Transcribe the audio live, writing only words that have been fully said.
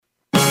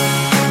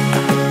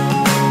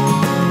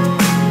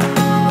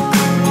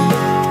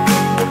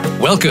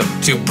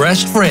Welcome to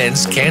Breast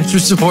Friends Cancer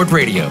Support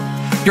Radio.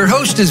 Your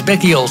host is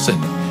Becky Olson.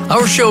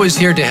 Our show is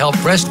here to help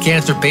breast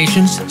cancer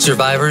patients,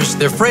 survivors,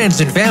 their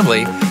friends, and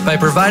family by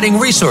providing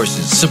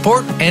resources,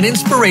 support, and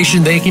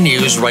inspiration they can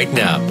use right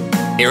now.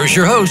 Here is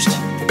your host,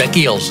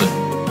 Becky Olson.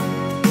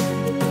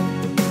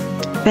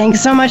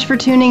 Thanks so much for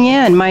tuning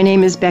in. My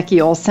name is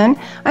Becky Olson.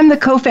 I'm the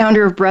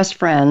co-founder of Breast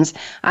Friends.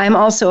 I'm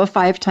also a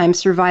 5-time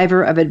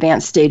survivor of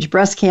advanced stage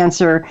breast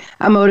cancer,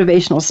 a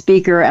motivational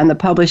speaker, and the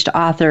published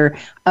author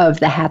of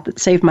The Hat That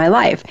Saved My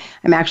Life.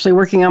 I'm actually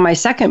working on my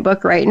second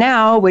book right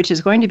now, which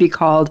is going to be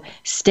called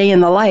Stay in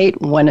the Light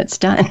When It's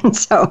Done.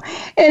 So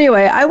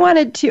anyway,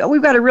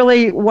 we've got a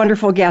really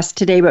wonderful guest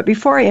today, but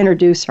before I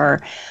introduce her,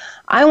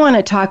 I want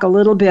to talk a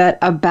little bit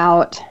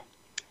about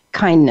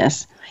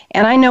kindness.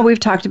 And I know we've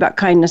talked about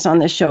kindness on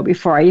this show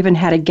before. I even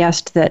had a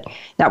guest that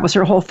was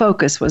her whole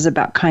focus was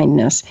about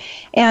kindness.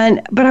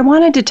 But I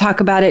wanted to talk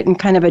about it in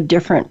kind of a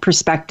different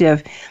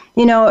perspective.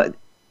 You know,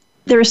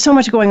 there's so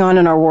much going on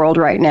in our world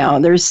right now.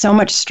 There's so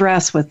much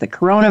stress with the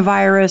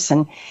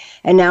coronavirus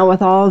and now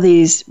with all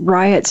these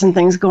riots and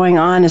things going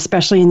on,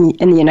 especially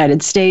in the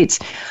United States.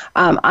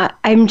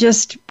 I'm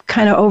just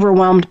kind of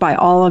overwhelmed by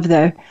all of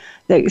the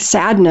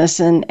sadness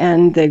and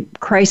the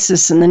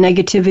crisis and the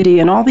negativity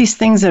and all these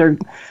things that are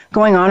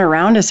going on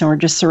around us, and we're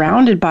just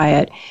surrounded by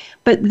it.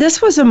 But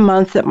this was a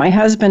month that my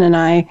husband and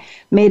I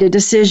made a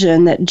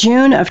decision that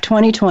June of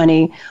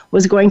 2020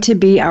 was going to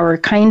be our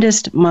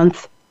kindest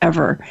month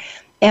ever.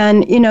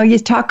 And, you know, you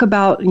talk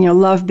about, you know,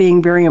 love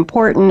being very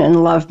important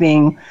and love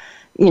being,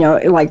 you know,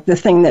 like the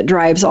thing that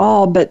drives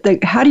all, but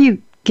how do you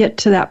get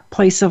to that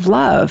place of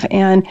love?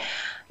 And,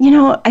 you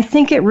know, I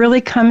think it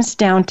really comes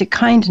down to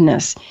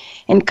kindness.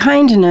 And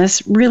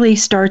kindness really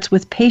starts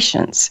with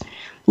patience.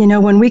 You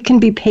know, when we can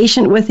be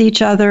patient with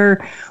each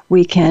other,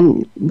 we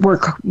can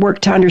work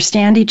to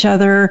understand each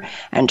other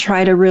and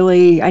try to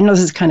really, I know this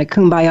is kind of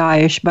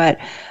kumbaya-ish, but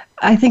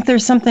I think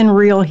there's something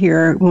real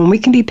here. When we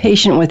can be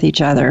patient with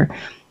each other,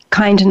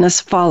 kindness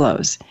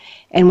follows.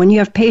 And when you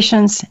have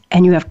patience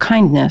and you have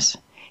kindness,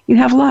 you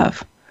have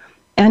love.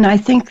 And I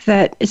think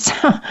that it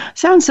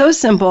sounds so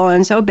simple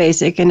and so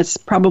basic, and it's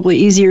probably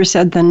easier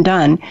said than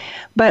done.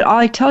 But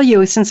I tell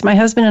you, since my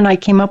husband and I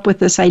came up with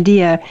this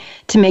idea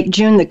to make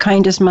June the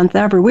kindest month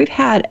ever, we've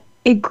had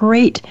a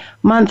great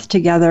month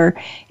together.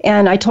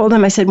 And I told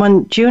him, I said,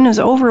 when June is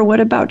over,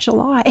 what about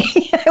July?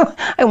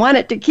 I want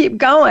it to keep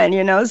going,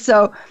 you know.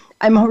 So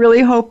I'm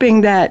really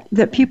hoping that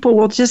people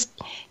will just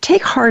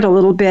take heart a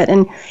little bit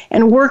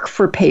and work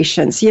for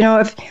patience. You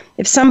know,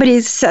 if somebody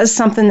says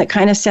something that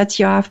kind of sets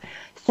you off,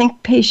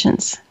 think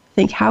patience.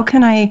 Think, how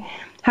can I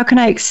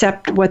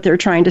accept what they're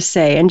trying to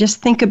say? And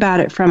just think about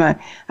it from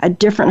a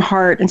different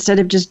heart instead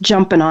of just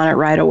jumping on it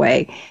right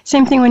away.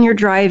 Same thing when you're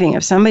driving.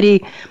 If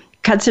somebody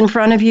cuts in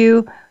front of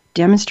you,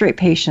 demonstrate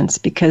patience,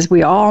 because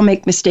we all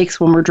make mistakes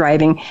when we're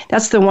driving.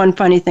 That's the one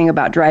funny thing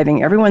about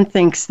driving. Everyone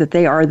thinks that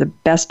they are the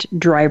best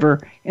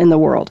driver in the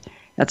world.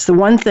 That's the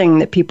one thing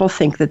that people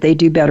think that they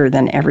do better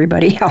than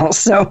everybody else.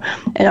 So,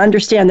 and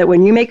understand that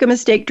when you make a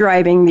mistake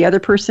driving, the other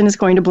person is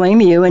going to blame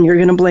you and you're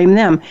going to blame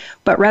them.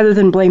 But rather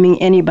than blaming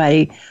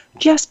anybody,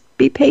 just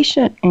be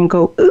patient and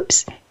go,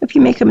 oops, if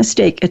you make a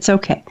mistake, it's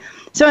okay.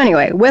 So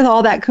anyway, with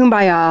all that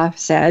kumbaya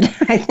said,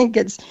 I think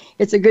it's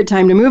a good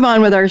time to move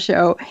on with our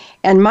show.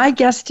 And my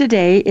guest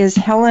today is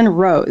Helen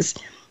Rose.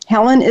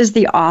 Helen is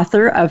the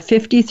author of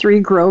 53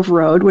 Grove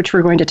Road, which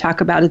we're going to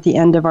talk about at the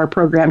end of our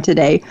program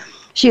today.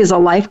 She is a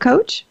life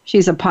coach,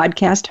 she's a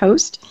podcast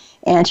host,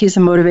 and she's a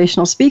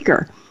motivational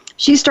speaker.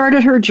 She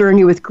started her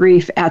journey with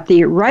grief at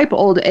the ripe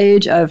old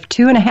age of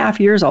 2.5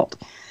 years old.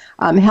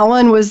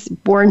 Helen was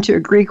born to a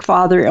Greek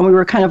father, and we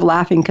were kind of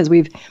laughing because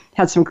we've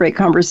had some great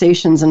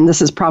conversations, and this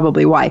is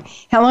probably why.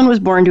 Helen was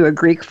born to a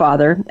Greek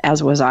father,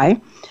 as was I,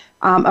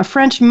 a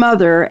French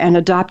mother, and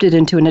adopted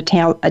into an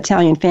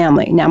Italian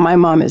family. Now, my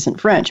mom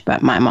isn't French,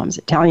 but my mom's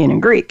Italian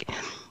and Greek.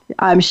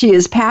 She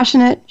is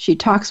passionate. She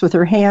talks with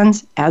her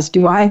hands, as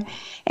do I.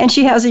 And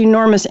she has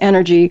enormous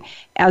energy,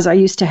 as I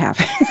used to have.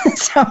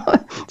 So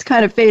it's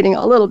kind of fading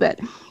a little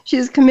bit. She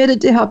is committed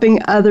to helping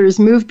others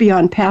move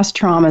beyond past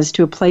traumas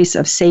to a place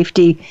of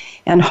safety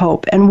and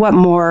hope. And what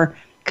more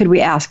could we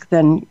ask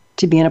than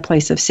to be in a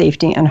place of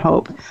safety and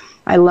hope?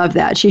 I love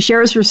that. She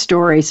shares her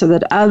story so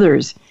that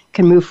others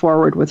can move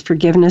forward with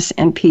forgiveness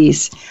and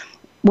peace.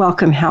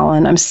 Welcome,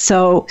 Helen. I'm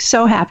so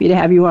happy to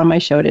have you on my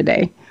show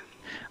today.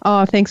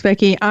 Oh, thanks,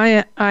 Becky.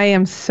 I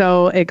am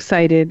so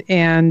excited,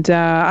 and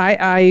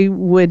I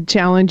would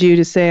challenge you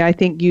to say I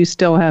think you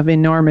still have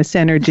enormous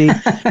energy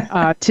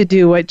to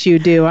do what you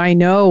do. I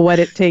know what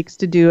it takes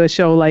to do a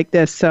show like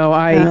this, so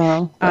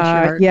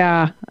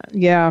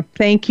yeah.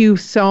 Thank you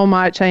so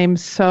much. I am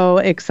so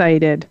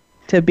excited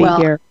to be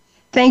here.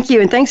 Thank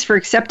you, and thanks for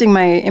accepting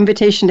my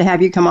invitation to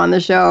have you come on the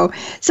show.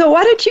 So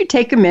why don't you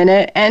take a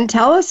minute and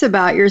tell us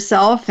about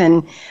yourself?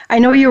 And I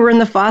know you were in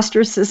the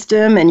foster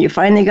system and you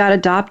finally got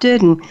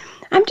adopted, and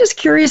I'm just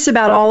curious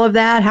about all of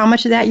that, how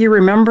much of that you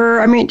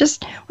remember. I mean, why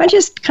don't you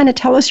just kind of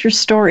tell us your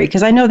story?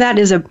 Because I know that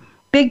is a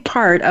big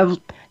part of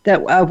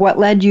what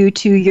led you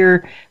to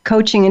your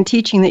coaching and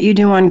teaching that you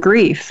do on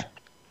grief.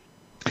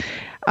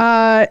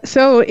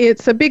 So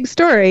it's a big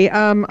story.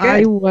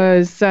 I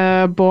was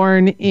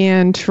born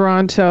in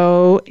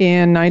Toronto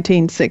in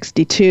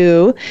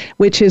 1962,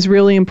 which is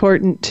really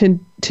important to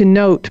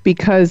note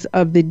because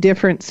of the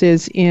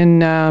differences in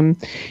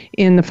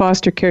the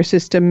foster care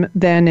system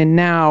then and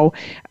now.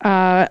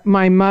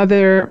 My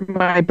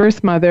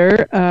birth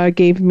mother,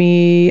 gave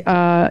me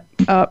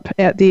up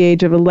at the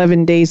age of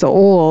 11 days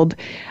old.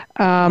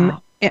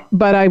 Wow.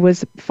 But I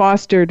was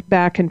fostered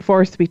back and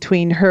forth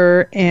between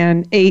her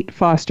and 8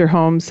 foster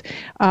homes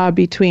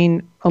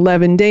between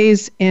 11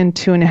 days and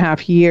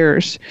 2.5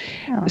 years.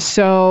 Oh.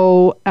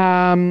 So,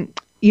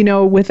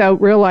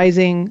 without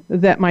realizing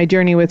that my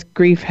journey with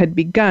grief had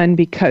begun,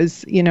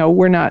 because,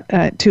 we're not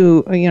at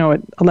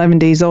 11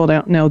 days old, I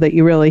don't know that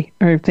you really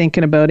are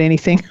thinking about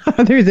anything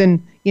other than,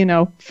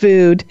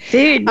 food.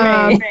 Feed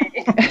me.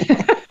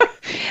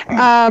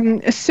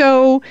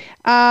 So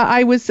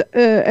I was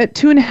at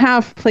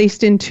 2.5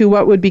 placed into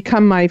what would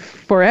become my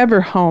forever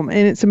home.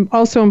 And it's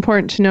also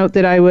important to note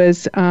that I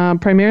was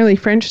primarily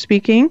French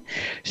speaking.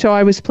 So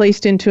I was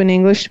placed into an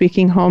English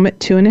speaking home at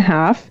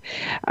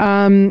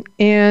 2.5.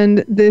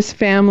 And this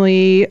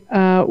family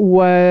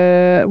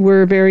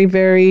were very,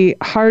 very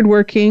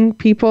hardworking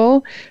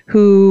people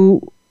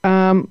who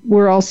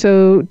were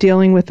also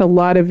dealing with a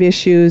lot of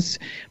issues.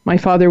 My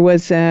father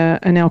was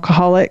an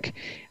alcoholic.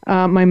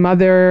 My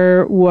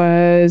mother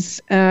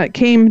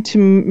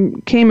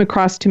came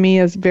across to me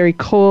as a very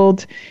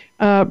cold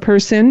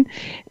person.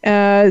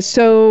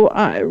 So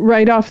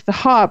right off the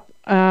hop,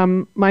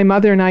 my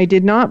mother and I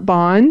did not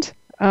bond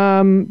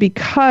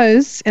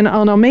because, and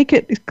I'll make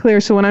it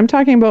clear. So when I'm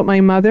talking about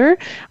my mother,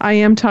 I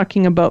am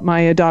talking about my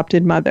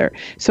adopted mother.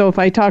 So if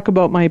I talk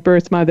about my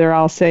birth mother,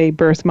 I'll say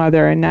birth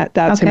mother, and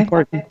that's okay.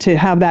 Important to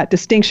have that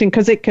distinction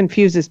because it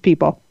confuses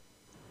people.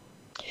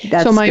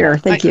 That's fair.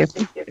 Thank you.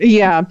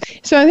 Yeah.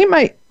 So I think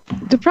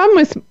the problem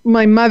with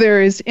my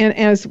mother is, and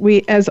as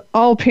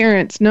all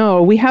parents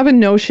know, we have a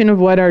notion of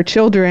what our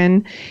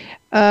children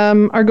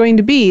are going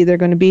to be. They're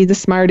going to be the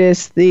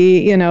smartest,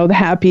 the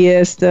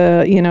happiest,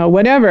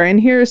 whatever.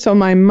 And so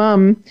my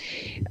mom,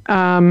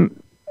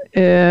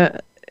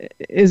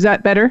 is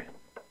that better?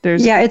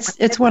 Yeah,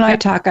 it's when I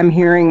talk, I'm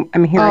hearing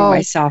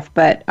myself,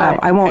 but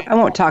I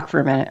won't talk for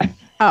a minute.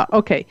 Oh,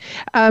 okay.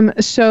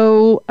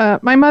 So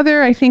my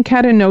mother, I think,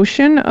 had a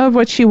notion of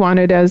what she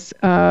wanted as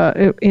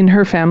in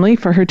her family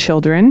for her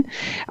children.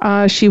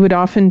 She would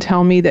often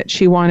tell me that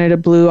she wanted a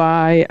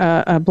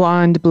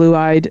blonde,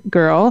 blue-eyed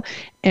girl.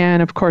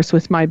 And of course,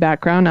 with my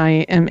background,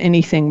 I am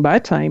anything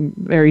but. I'm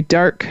very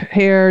dark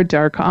hair,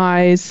 dark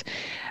eyes.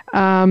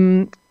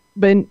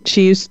 But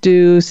she used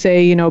to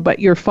say, but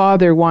your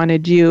father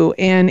wanted you.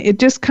 And it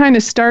just kind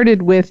of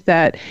started with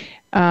that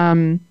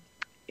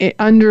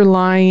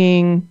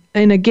underlying,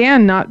 and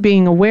again, not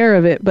being aware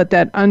of it, but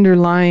that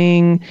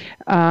underlying,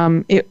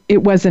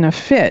 it wasn't a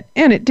fit.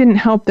 And it didn't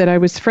help that I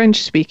was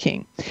French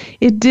speaking.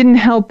 It didn't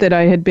help that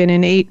I had been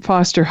in 8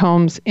 foster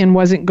homes and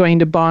wasn't going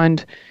to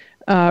bond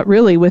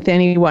really with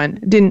anyone.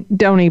 Didn't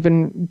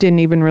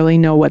even really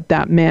know what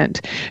that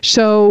meant.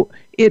 So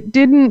it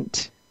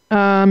didn't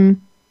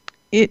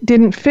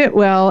fit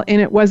well,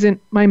 and it wasn't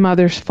my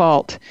mother's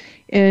fault.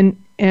 And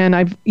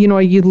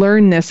you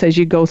learn this as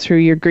you go through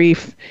your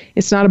grief.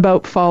 It's not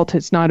about fault.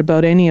 It's not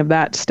about any of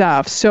that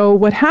stuff. So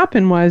what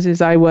happened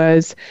was I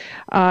was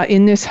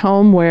in this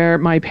home where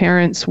my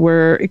parents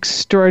were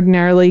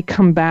extraordinarily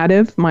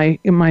combative. My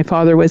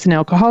father was an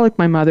alcoholic.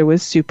 My mother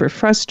was super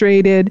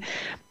frustrated.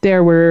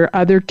 There were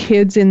other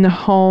kids in the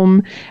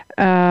home.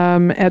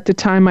 At the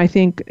time, I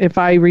think, if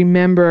I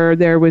remember,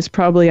 there was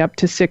probably up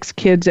to 6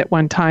 kids at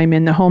one time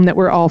in the home that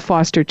were all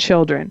foster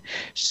children.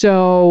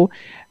 So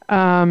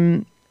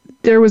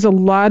there was a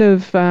lot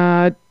of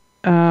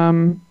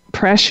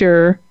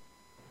pressure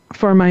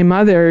for my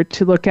mother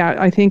to look at.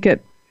 I think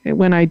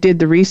when I did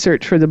the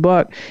research for the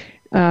book,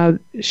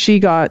 she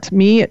got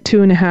me at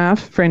 2.5,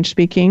 French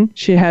speaking.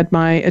 She had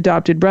my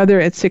adopted brother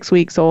at 6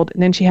 weeks old.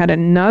 And then she had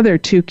another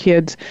 2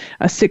 kids,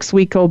 a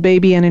 6-week-old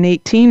baby and an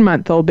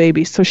 18-month-old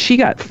baby. So she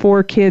got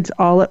 4 kids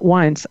all at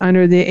once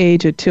under the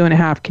age of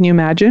 2.5. Can you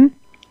imagine?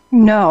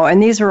 No.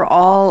 And these were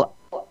all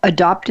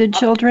adopted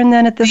children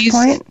then at this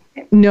point?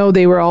 No,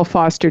 they were all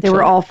foster children. They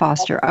were all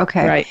foster.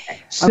 Okay. Right.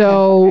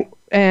 So, okay.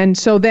 And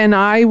so then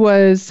I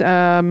was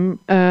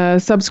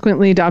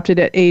subsequently adopted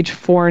at age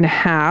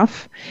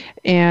 4.5,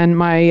 and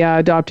my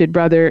adopted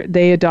brother,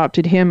 they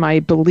adopted him, I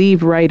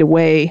believe, right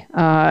away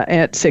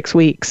at 6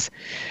 weeks.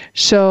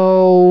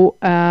 So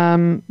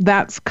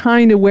that's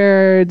kind of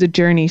where the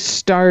journey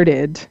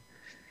started.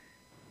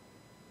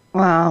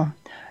 Wow.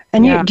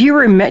 And yeah. Do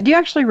you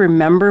actually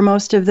remember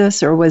most of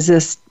this, or was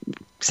this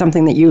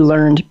something that you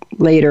learned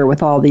later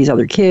with all these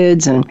other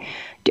kids,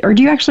 or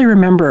do you actually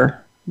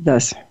remember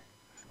this?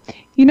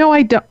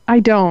 I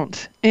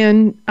don't.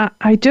 And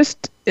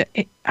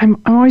I'm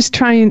always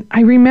trying.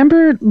 I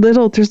remember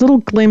there's little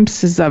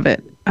glimpses of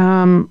it.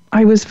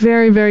 I was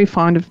very, very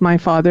fond of my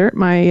father,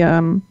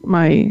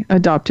 my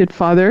adopted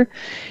father.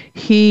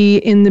 He,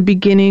 in the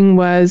beginning,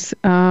 was,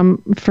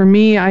 for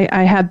me,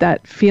 I had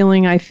that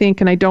feeling, I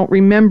think, and I don't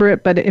remember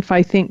it, but if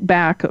I think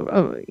back,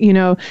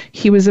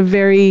 he was a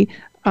very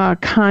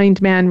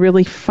kind man,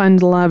 really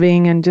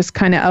fun-loving and just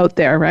kind of out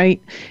there,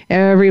 right?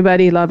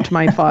 Everybody loved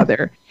my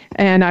father.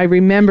 And I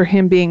remember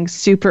him being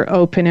super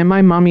open. And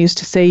my mom used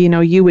to say,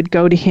 you would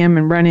go to him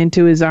and run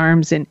into his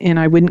arms, and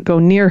I wouldn't go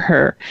near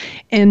her.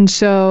 And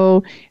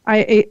so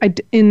I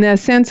in the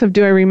sense of,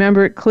 do I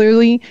remember it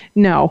clearly?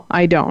 No,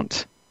 I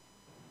don't.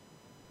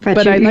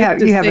 But you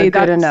have it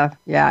good enough.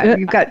 Yeah,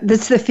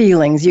 that's the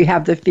feelings. You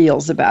have the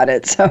feels about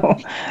it. So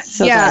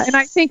yeah, and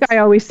I think I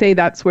always say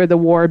that's where the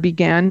war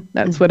began.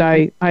 That's what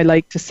I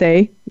like to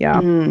say.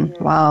 Yeah.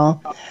 Wow.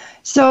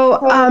 So,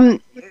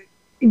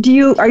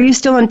 are you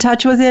still in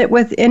touch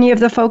with any of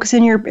the folks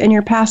in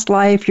your past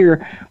life,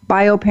 your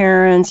bio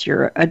parents,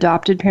 your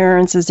adopted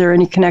parents? Is there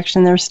any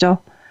connection there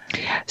still?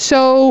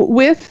 So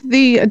with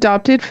the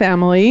adopted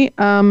family,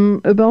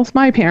 both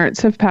my parents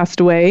have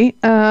passed away.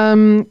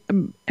 I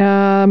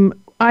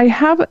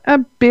have a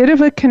bit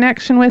of a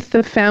connection with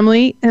the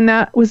family, and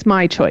that was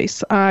my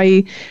choice.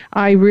 I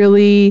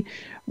really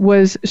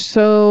was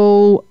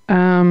so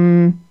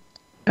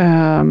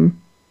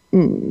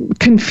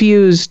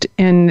confused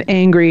and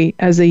angry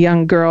as a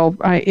young girl.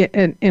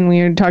 And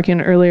we were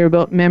talking earlier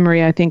about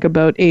memory. I think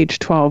about age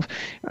 12.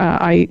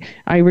 I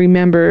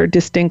remember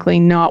distinctly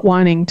not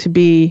wanting to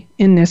be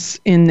in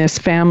this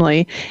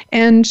family.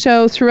 And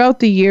so throughout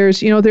the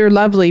years, they're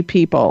lovely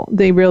people.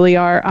 They really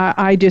are.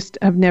 I just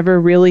have never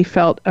really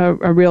felt a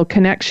real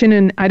connection,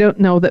 and I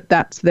don't know that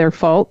that's their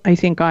fault. I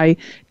think I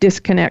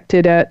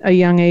disconnected at a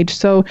young age.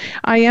 So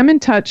I am in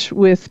touch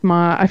with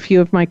a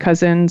few of my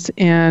cousins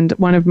and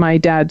one of my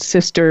dad's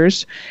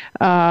sisters,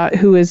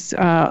 who is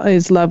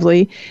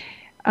lovely.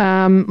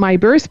 My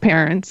birth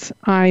parents,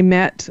 I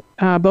met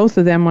both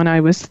of them when I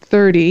was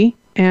 30,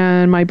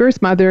 and my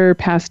birth mother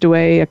passed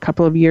away a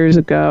couple of years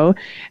ago,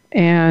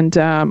 and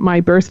my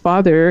birth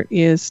father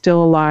is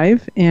still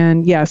alive.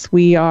 And yes,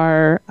 we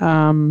are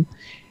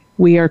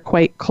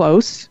quite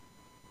close,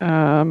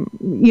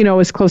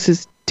 as close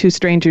as two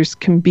strangers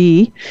can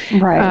be.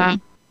 Right.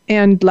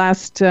 And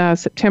last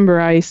September,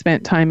 I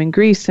spent time in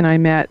Greece, and I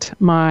met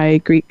my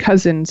Greek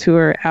cousins, who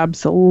are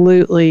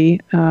absolutely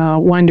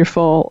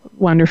wonderful,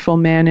 wonderful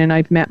men. And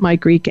I've met my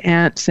Greek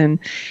aunts. And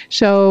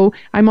so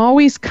I'm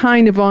always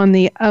kind of on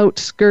the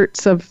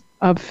outskirts of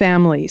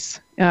families.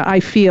 I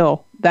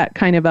feel that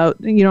kind of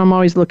I'm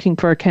always looking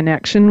for a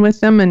connection with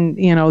them. And,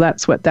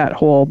 that's what that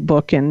whole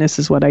book, and this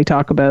is what I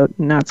talk about,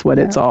 and that's what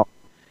it's all.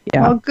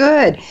 Yeah. Well,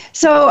 good.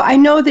 So I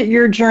know that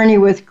your journey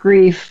with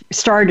grief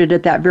started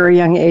at that very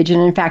young age.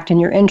 And in fact, in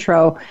your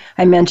intro,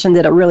 I mentioned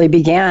that it really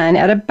began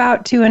at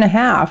about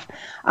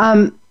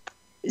 2.5.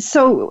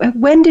 So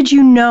when did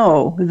you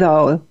know,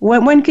 though?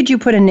 When could you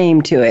put a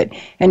name to it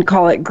and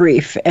call it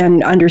grief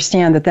and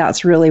understand that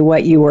that's really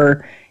what you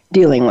were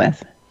dealing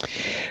with?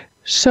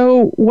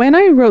 So when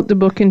I wrote the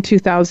book in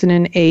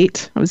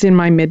 2008, I was in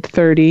my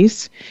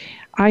mid-30s.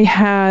 I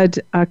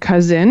had a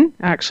cousin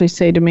actually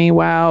say to me,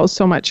 "Wow,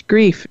 so much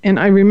grief." And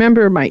I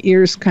remember my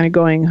ears kind of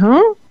going,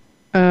 "Huh?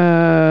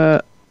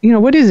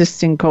 What is this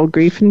thing called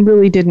grief?" And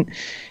really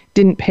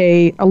didn't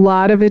pay a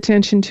lot of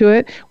attention to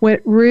it.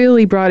 What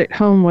really brought it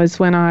home was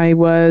when I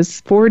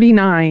was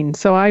 49.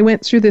 So I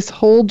went through this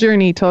whole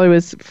journey till I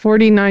was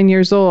 49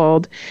 years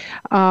old,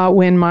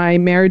 when my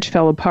marriage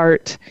fell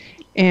apart.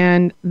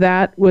 And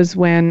that was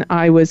when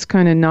I was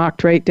kind of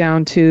knocked right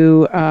down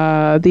to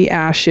the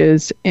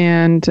ashes.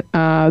 And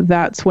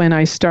that's when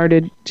I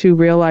started to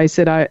realize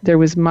that there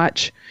was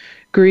much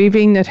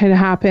grieving that had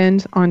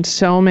happened on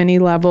so many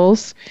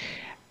levels.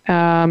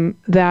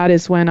 That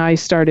is when I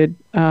started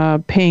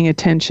paying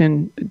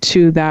attention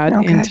to that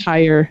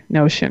entire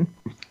notion.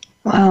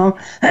 Well,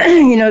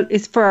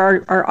 it's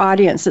for our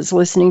audience that's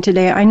listening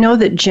today. I know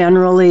that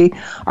generally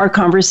our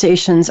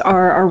conversations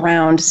are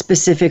around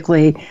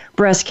specifically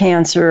breast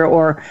cancer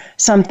or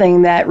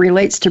something that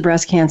relates to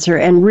breast cancer.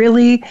 And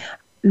really,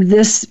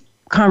 this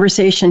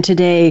conversation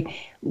today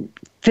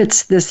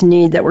fits this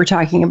need that we're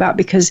talking about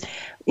because,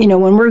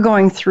 when we're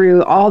going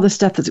through all the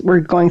stuff that we're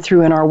going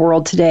through in our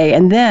world today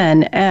and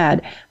then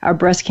add our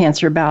breast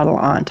cancer battle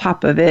on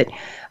top of it,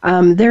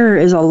 there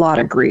is a lot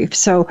of grief.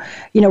 So,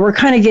 we're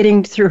kind of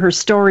getting through her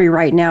story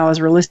right now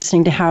as we're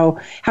listening to how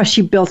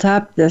she built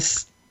up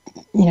this,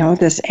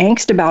 this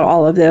angst about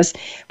all of this,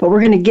 but we're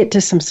going to get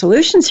to some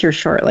solutions here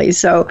shortly.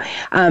 So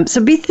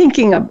be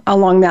thinking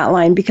along that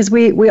line because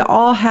we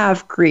all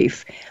have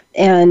grief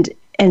and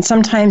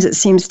sometimes it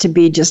seems to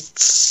be just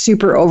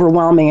super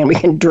overwhelming and we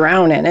can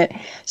drown in it.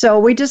 So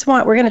we're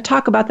going to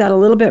talk about that a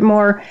little bit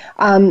more.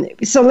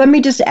 So let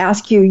me just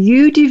ask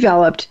you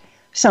developed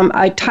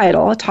a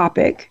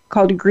topic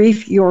called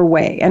Grief Your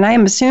Way. And I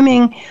am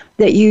assuming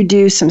that you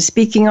do some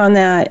speaking on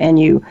that and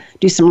you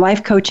do some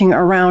life coaching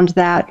around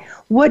that.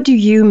 What do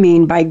you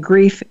mean by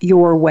Grief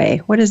Your Way?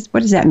 What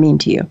does that mean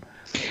to you?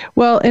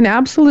 Well, and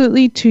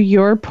absolutely to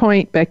your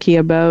point, Becky,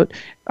 about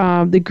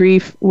the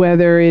grief,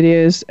 whether it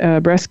is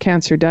breast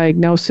cancer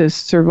diagnosis,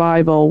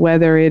 survival,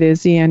 whether it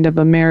is the end of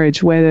a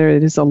marriage, whether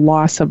it is a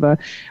loss of a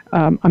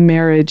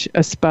marriage,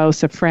 a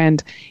spouse, a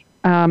friend,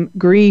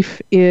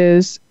 grief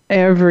is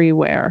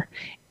everywhere.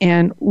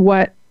 And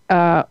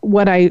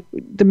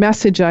the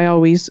message I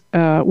always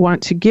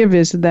want to give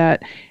is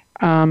that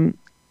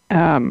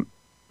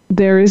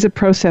there is a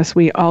process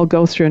we all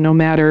go through, no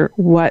matter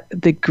what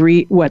the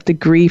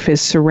grief is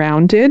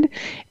surrounded.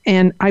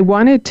 And I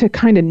wanted to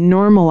kind of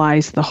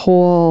normalize the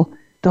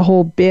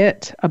whole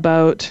bit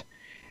about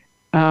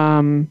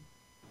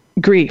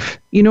grief.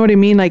 You know what I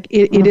mean? Like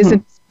it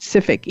isn't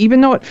specific,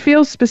 even though it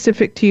feels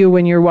specific to you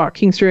when you're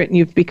walking through it and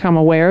you've become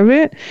aware of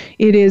it.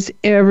 It is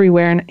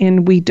everywhere,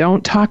 and we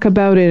don't talk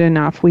about it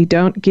enough. We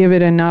don't give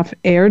it enough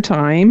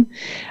airtime.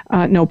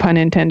 No pun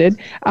intended.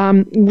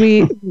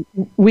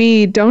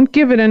 We don't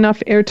give it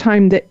enough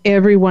airtime that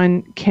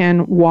everyone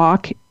can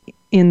walk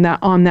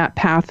on that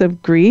path of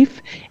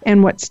grief.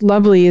 And what's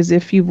lovely is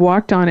if you've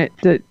walked on it,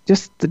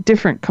 just the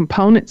different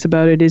components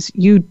about it is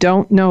you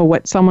don't know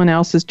what someone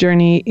else's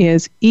journey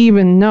is,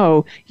 even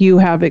though you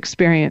have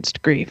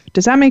experienced grief.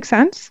 Does that make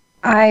sense?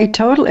 It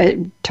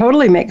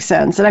totally makes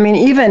sense. And I mean,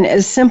 even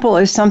as simple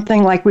as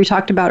something like we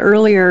talked about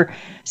earlier,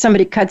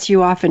 somebody cuts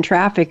you off in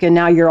traffic and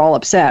now you're all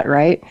upset,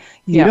 right?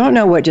 You don't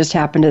know what just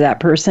happened to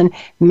that person.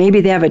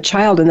 Maybe they have a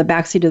child in the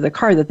backseat of the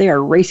car that they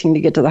are racing to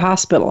get to the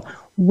hospital.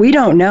 We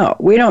don't know.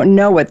 We don't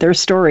know what their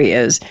story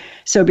is.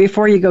 So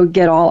before you go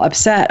get all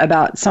upset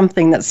about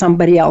something that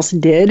somebody else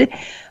did,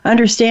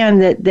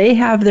 understand that they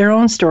have their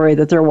own story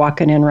that they're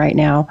walking in right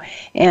now,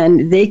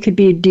 and they could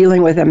be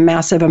dealing with a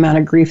massive amount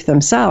of grief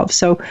themselves.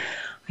 So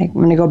I'm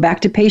going to go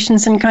back to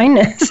patience and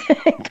kindness.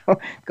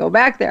 go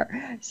back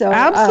there. So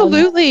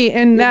absolutely,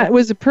 and that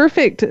was a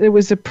perfect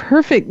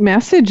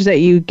message that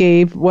you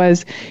gave.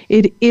 Was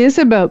it is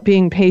about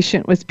being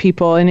patient with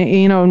people, and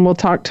and we'll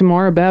talk to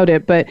more about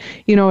it. But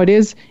it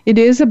is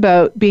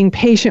about being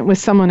patient with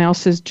someone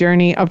else's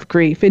journey of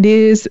grief. It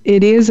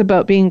is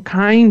about being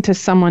kind to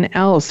someone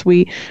else.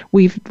 We're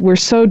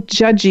so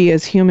judgy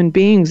as human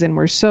beings, and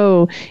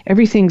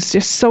everything's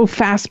just so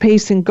fast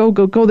paced and go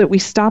that we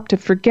stop to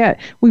forget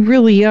we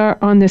really are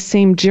on the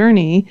same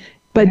journey,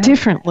 but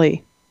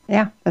differently.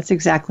 Yeah, that's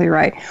exactly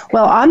right.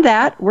 Well, on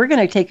that, we're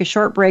going to take a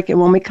short break,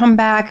 and when we come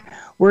back,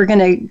 we're going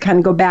to kind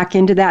of go back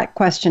into that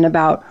question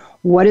about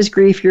what is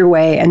grief your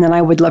way, and then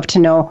I would love to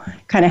know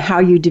kind of how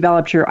you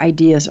developed your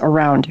ideas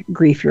around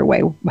grief your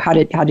way. How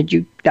did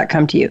that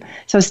come to you?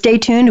 So stay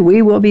tuned.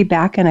 We will be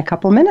back in a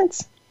couple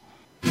minutes.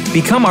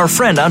 Become our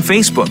friend on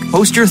Facebook.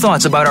 Post your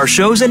thoughts about our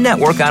shows and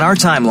network on our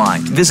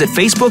timeline. Visit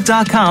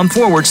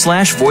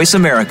facebook.com/Voice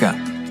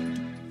America.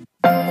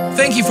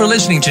 Thank you for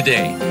listening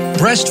today.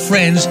 Breast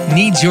Friends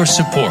needs your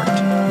support.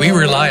 We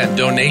rely on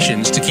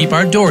donations to keep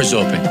our doors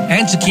open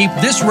and to keep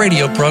this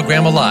radio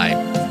program alive.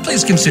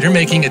 Please consider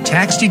making a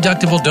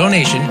tax-deductible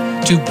donation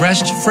to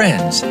Breast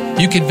Friends.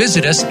 You can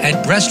visit us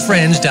at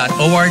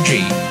breastfriends.org.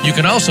 You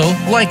can also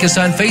like us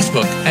on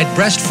Facebook at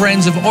Breast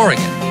Friends of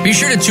Oregon. Be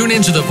sure to tune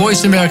in to the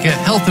Voice America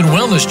Health and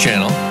Wellness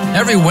channel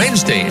every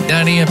Wednesday at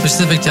 9 a.m.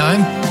 Pacific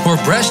Time for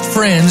Breast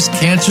Friends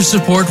Cancer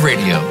Support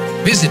Radio.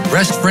 Visit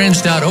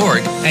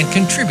breastfriends.org and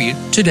contribute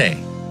today.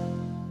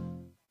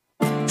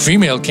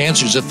 Female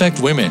cancers affect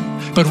women,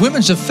 but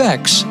women's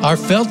effects are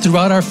felt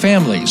throughout our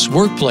families,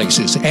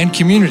 workplaces, and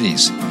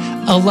communities.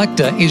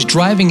 Elekta is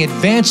driving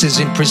advances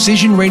in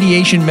precision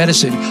radiation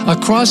medicine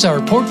across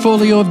our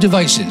portfolio of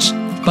devices.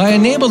 By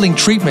enabling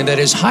treatment that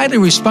is highly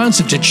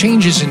responsive to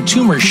changes in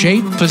tumor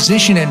shape,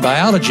 position, and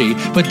biology,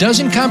 but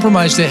doesn't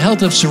compromise the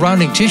health of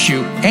surrounding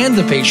tissue and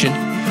the patient,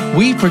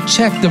 we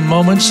protect the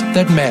moments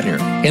that matter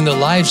in the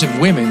lives of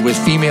women with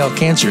female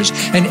cancers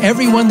and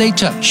everyone they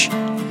touch.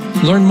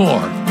 Learn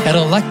more at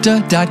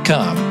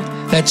Elekta.com.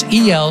 That's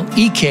ELEKTA.com.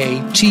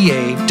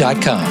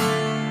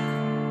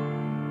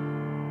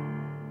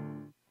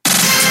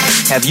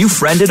 Have you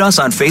friended us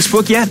on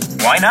Facebook yet?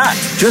 Why not?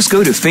 Just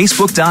go to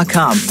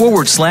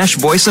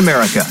facebook.com/Voice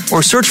America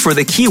or search for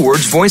the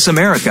keywords Voice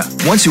America.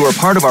 Once you are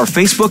part of our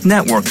Facebook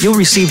network, you'll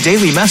receive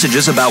daily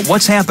messages about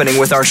what's happening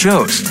with our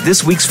shows,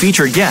 this week's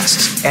featured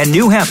guests, and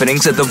new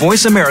happenings at the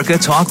Voice America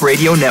Talk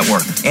Radio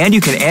Network. And you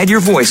can add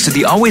your voice to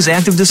the always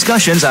active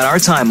discussions on our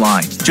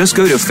timeline. Just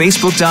go to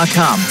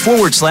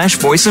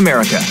facebook.com/Voice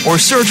America or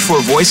search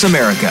for Voice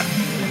America.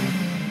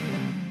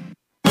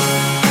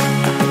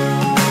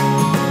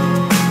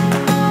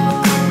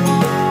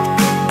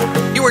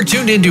 We're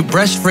tuned into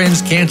Breast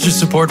Friends Cancer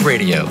Support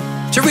Radio.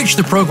 To reach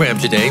the program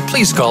today,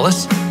 please call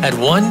us at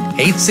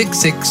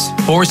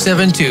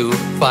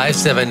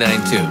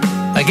 1-866-472-5792.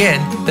 Again,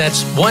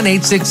 that's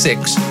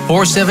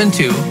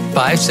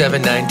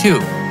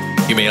 1-866-472-5792.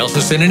 You may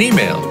also send an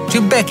email to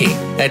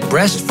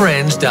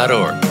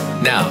Becky@breastfriends.org.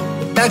 Now,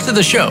 back to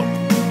the show.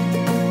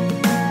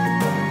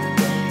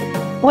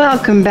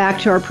 Welcome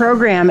back to our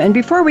program. And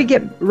before we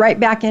get right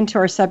back into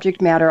our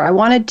subject matter, I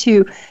wanted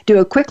to do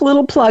a quick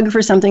little plug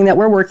for something that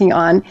we're working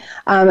on.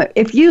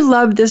 If you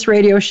love this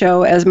radio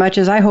show as much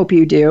as I hope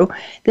you do,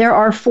 there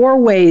are 4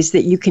 ways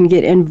that you can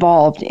get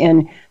involved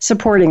in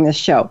supporting this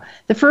show.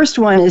 The first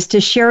one is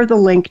to share the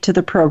link to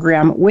the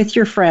program with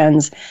your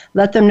friends.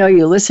 Let them know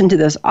you listen to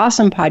this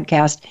awesome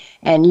podcast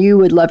and you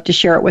would love to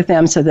share it with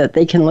them so that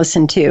they can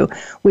listen too.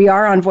 We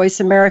are on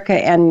Voice America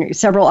and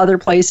several other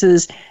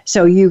places,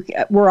 so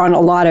we're on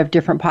a lot of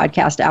different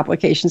podcast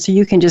applications. So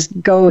you can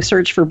just go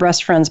search for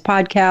Breast Friends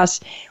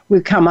Podcasts. We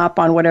come up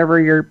on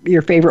whatever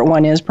your favorite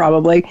one is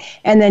probably,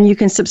 and then you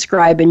can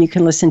subscribe and you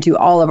can listen to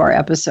all of our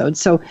episodes.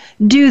 So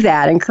do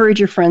that. Encourage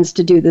your friends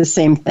to do the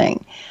same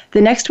thing.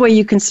 The next way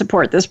you can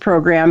support this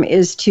program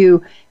is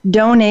to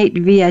donate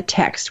via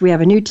text. We have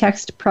a new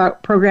text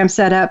program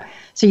set up.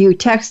 So you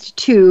text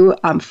to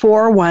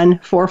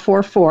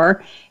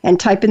 41444 and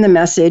type in the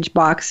message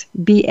box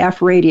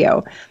BF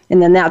Radio.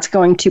 And then that's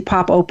going to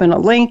pop open a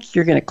link.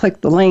 You're going to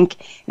click the link,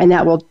 and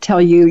that will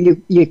tell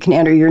you can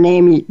enter your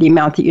name, the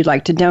amount that you'd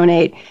like to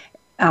donate,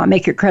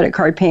 make your credit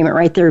card payment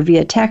right there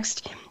via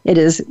text.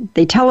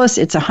 They tell us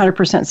it's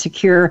 100%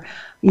 secure.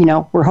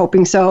 We're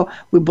hoping so.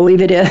 We believe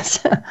it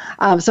is.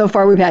 So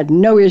far, we've had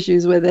no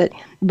issues with it.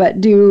 But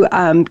do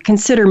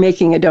consider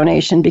making a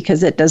donation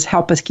because it does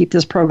help us keep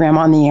this program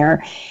on the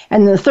air.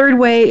 And the third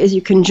way is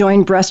you can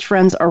join Breast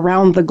Friends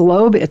around the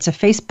globe. It's a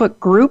Facebook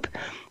group.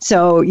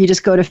 So you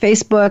just go to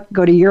Facebook,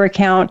 go to your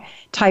account,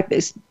 type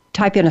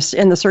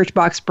in the search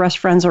box Breast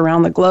Friends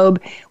around the globe.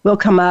 Will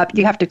come up.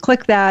 You have to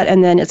click that,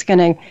 and then it's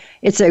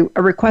a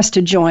request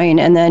to join,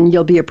 and then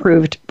you'll be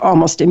approved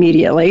almost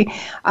immediately.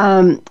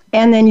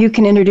 And then you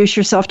can introduce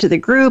yourself to the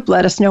group,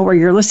 let us know where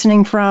you're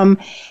listening from,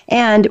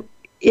 and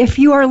if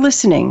you are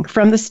listening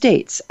from the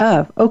states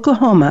of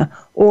Oklahoma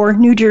or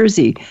New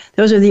Jersey,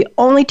 those are the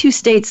only 2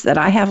 states that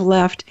I have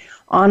left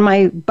on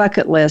my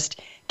bucket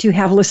list to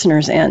have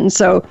listeners in.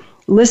 So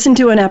listen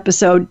to an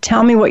episode,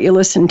 tell me what you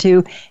listen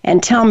to,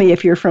 and tell me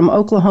if you're from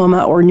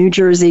Oklahoma or New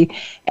Jersey,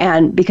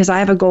 and because I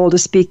have a goal to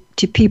speak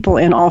to people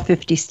in all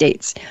 50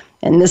 states.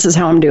 And this is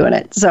how I'm doing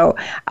it. So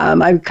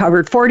I've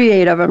covered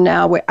 48 of them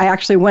now. I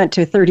actually went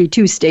to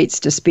 32 states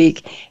to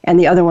speak, and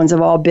the other ones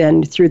have all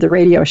been through the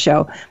radio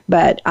show.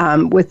 But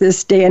with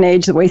this day and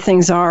age, the way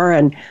things are,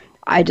 and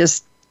I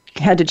just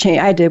had to change.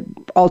 I had to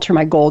alter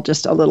my goal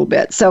just a little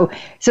bit. So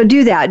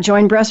do that.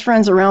 Join Breast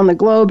Friends around the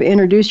globe.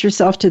 Introduce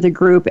yourself to the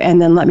group,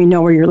 and then let me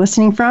know where you're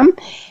listening from.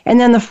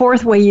 And then the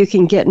fourth way you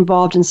can get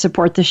involved and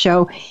support the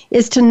show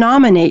is to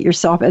nominate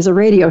yourself as a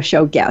radio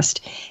show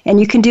guest.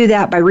 And you can do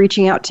that by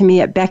reaching out to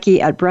me at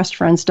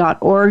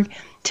becky@breastfriends.org.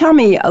 Tell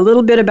me a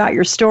little bit about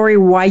your story,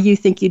 why you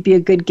think you'd be a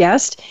good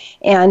guest.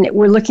 And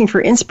we're looking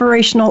for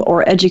inspirational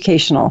or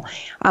educational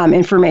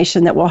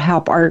information that will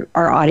help our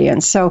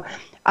audience. So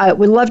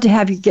we'd love to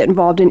have you get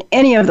involved in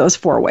any of those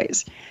 4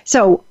 ways.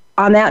 So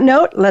on that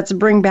note, let's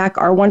bring back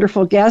our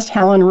wonderful guest,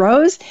 Helen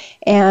Rose,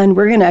 and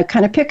we're going to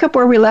kind of pick up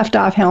where we left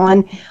off,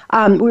 Helen.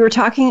 We were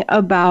talking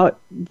about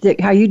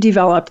how you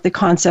developed the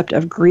concept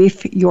of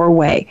grief your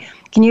way.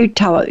 Can you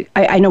tell,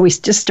 I know we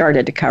just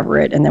started to cover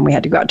it, and then we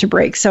had to go out to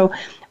break. So why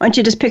don't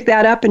you just pick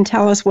that up and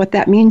tell us what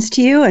that means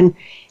to you and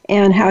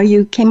how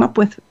you came up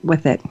with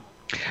it?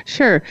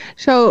 Sure.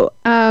 So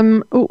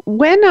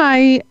when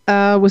I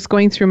was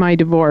going through my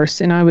divorce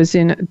and I was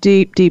in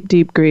deep, deep,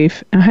 deep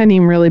grief, I hadn't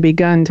even really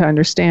begun to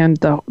understand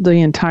the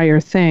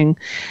entire thing.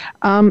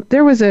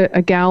 There was a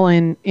gal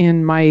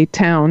in my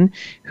town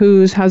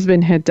whose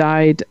husband had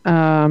died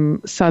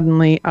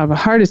suddenly of a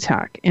heart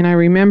attack. And I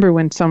remember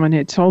when someone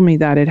had told me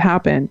that had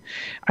happened,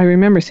 I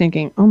remember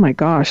thinking, oh my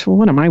gosh, well,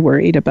 what am I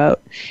worried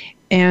about?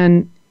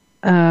 And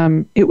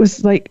it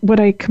was like what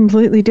I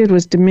completely did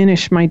was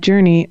diminish my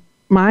journey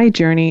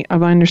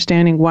of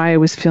understanding why I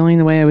was feeling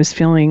the way I was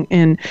feeling.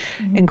 And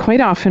and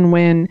quite often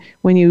when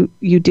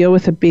you deal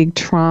with a big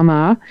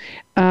trauma,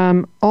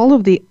 all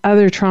of the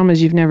other traumas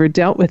you've never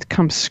dealt with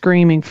come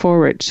screaming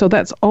forward. So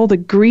that's all the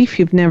grief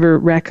you've never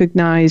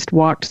recognized,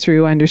 walked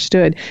through,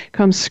 understood,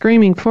 comes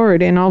screaming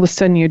forward, and all of a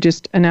sudden you're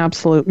just an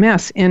absolute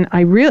mess. And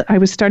I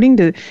was starting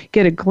to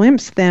get a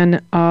glimpse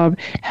then of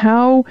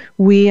how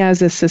we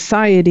as a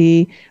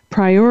society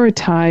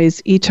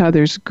prioritize each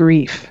other's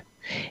grief.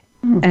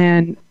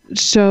 And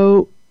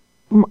so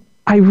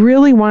I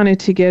really wanted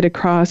to get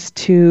across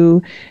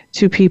to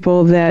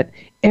people that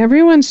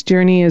everyone's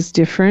journey is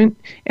different.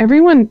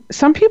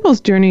 Some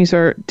people's journeys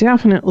are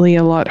definitely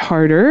a lot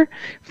harder,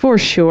 for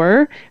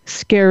sure,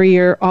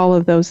 scarier, all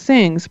of those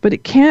things, but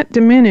it can't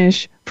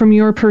diminish from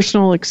your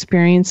personal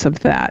experience of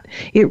that.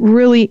 It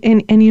really,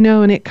 and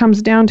it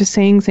comes down to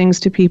saying things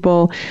to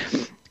people.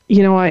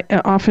 I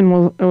often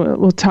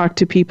will talk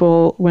to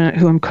people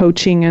who I'm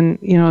coaching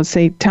and,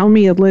 say, tell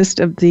me a list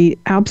of the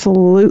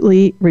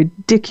absolutely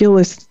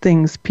ridiculous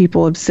things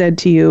people have said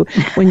to you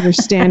when you're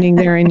standing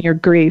there in your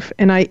grief.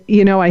 And I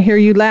hear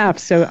you laugh,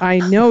 so I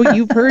know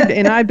you've heard,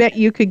 and I bet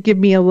you could give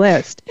me a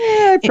list.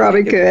 Yeah, I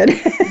probably could.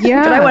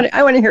 Yeah. But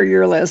I want to hear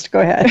your list. Go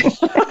ahead.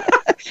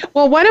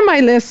 Well, one of my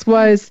lists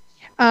was,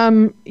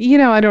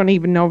 I don't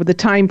even know the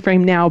time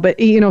frame now, but,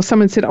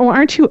 someone said, oh,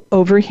 aren't you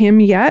over him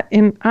yet?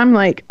 And I'm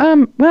like,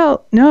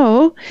 well,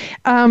 no.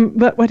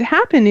 But what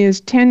happened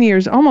is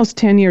almost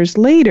 10 years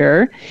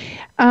later,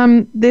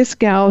 this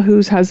gal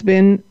whose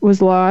husband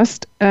was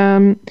lost,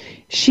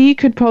 she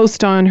could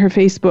post on her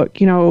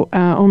Facebook,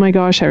 oh my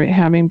gosh, I'm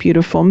having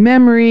beautiful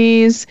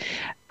memories.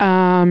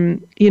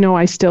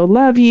 I still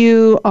love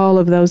you, all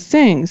of those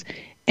things.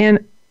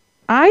 And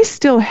I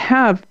still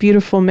have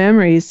beautiful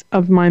memories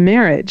of my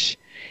marriage,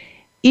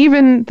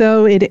 even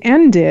though it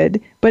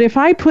ended. But if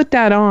I put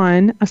that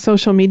on a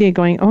social media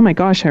going, oh my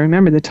gosh, I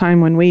remember the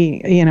time when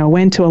we,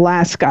 went to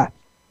Alaska.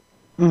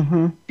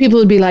 Mm-hmm. People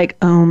would be like,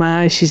 oh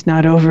my, she's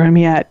not over him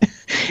yet.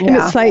 Yeah. And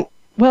it's like,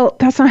 well,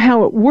 that's not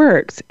how it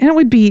works. And it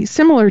would be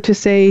similar to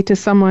say to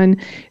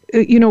someone,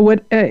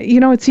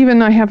 it's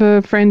even, I have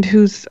a friend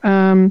who's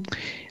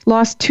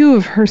lost 2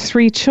 of her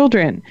 3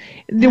 children.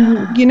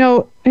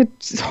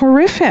 It's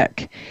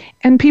horrific.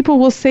 And people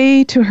will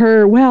say to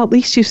her, well, at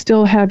least you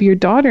still have your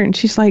daughter. And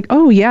she's like,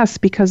 oh, yes,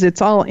 because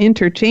it's all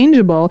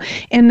interchangeable.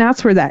 And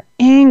that's where that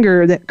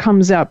anger that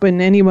comes up,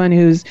 and anyone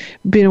who's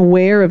been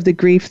aware of the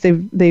grief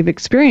they've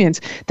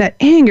experienced, that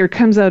anger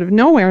comes out of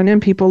nowhere. And then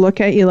people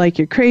look at you like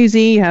you're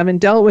crazy, you haven't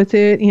dealt with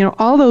it,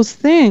 all those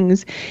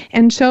things.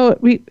 And so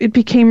it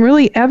became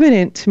really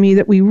evident to me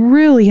that we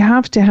really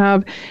have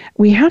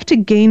to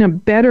gain a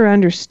better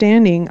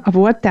understanding of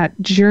what that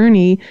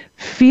journey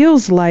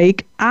feels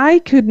like. I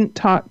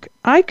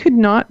could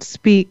not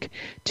speak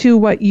to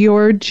what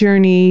your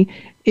journey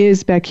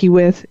is, Becky,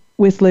 with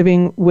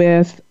living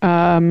with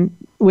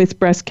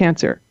breast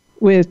cancer,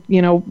 with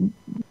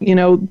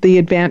the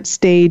advanced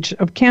stage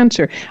of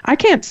cancer. I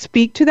can't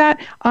speak to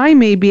that. I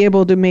may be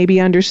able to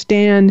maybe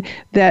understand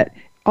that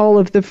all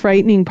of the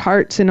frightening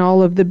parts and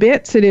all of the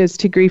bits it is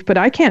to grief, but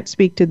I can't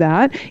speak to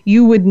that.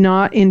 You would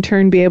not in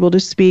turn be able to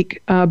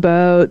speak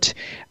about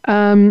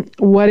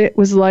what it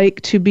was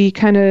like to be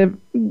kind of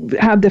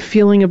have the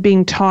feeling of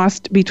being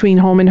tossed between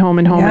home and home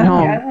and home and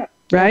home. Yeah.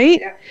 Right?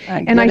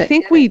 Yeah. I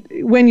think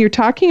when you're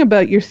talking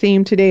about your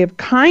theme today of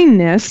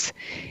kindness,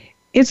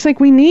 it's like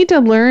we need to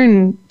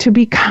learn to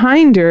be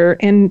kinder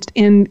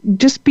and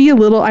just be a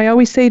little, I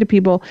always say to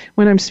people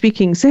when I'm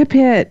speaking, zip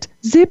it.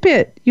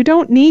 You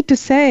don't need to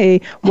say,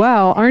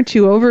 well, aren't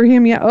you over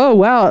him yet? Oh,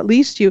 well, at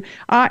least you,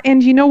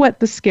 and you know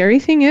what the scary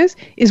thing is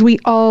we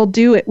all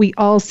do it. We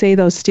all say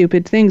those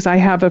stupid things. I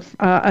have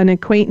an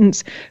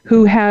acquaintance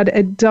who had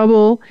a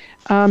double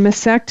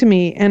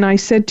mastectomy, and I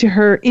said to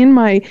her in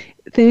my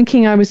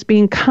thinking I was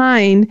being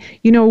kind,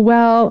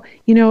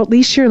 at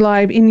least you're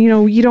alive and,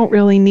 you don't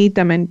really need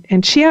them.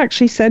 And she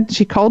actually said,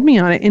 she called me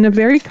on it in a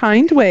very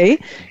kind way.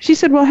 She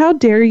said, well, how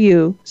dare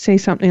you say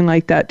something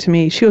like that to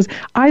me? She goes,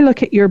 I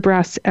look at your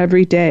breasts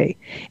every day.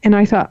 And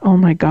I thought, oh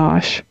my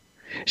gosh.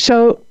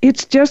 So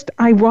it's just,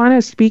 I want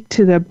to speak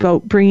to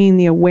about bringing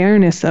the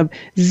awareness of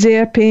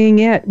zipping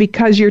it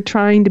because you're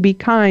trying to be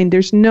kind.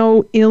 There's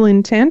no ill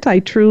intent. I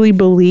truly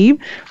believe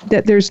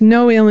that there's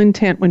no ill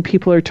intent when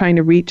people are trying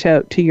to reach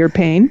out to your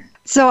pain.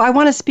 So I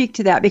want to speak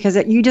to that because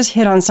you just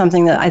hit on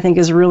something that I think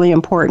is really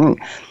important.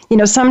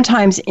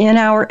 Sometimes in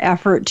our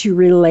effort to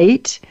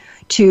relate,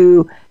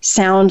 to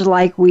sound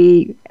like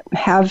we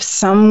have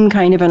some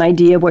kind of an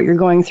idea of what you're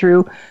going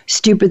through,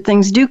 stupid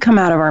things do come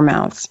out of our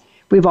mouths.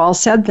 We've all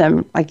said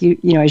them, like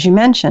as you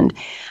mentioned.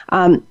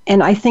 And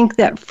I think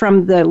that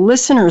from the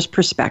listener's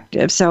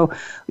perspective, so,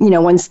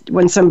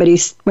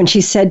 when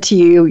she said to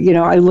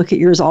you, I look at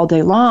yours all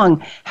day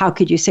long, how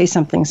could you say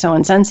something so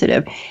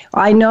insensitive?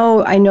 I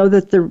know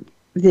that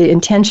the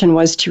intention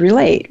was to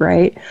relate,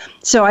 right?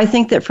 So I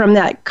think that from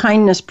that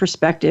kindness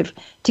perspective,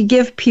 to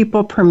give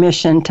people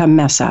permission to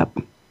mess up.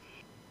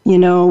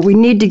 We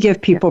need to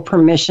give people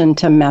permission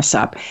to mess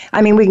up.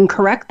 I mean, we can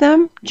correct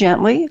them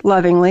gently,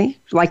 lovingly,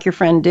 like your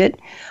friend did.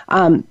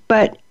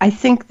 But I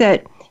think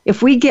that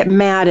if we get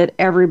mad at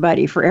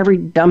everybody for every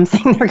dumb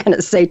thing they're going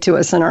to say to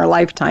us in our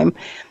lifetime,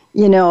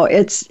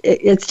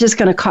 it's just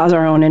going to cause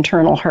our own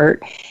internal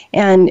hurt.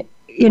 And,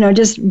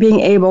 just being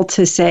able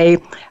to say,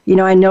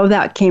 I know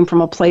that came from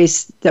a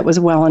place that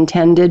was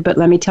well-intended, but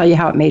let me tell you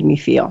how it made me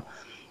feel.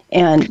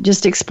 And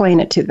just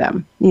explain it to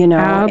them,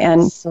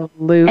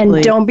 Absolutely.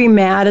 And don't be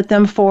mad at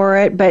them for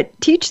it, but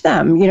teach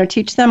them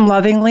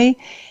lovingly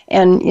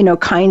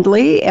and,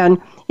 kindly.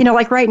 And,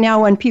 like right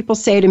now when people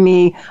say to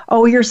me,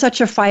 oh, you're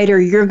such a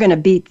fighter, you're going to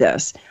beat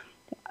this.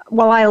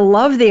 Well, I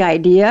love the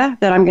idea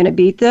that I'm going to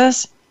beat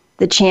this.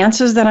 The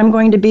chances that I'm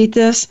going to beat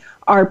this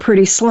are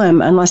pretty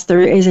slim unless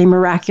there is a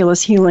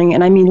miraculous healing.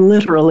 And I mean,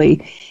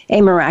 literally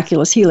a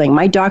miraculous healing.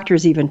 My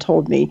doctor's even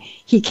told me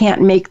he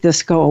can't make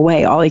this go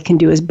away. All he can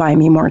do is buy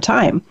me more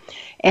time.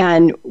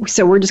 And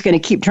so we're just going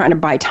to keep trying to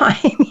buy time,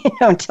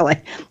 until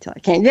I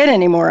can't get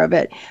any more of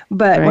it.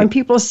 But right. When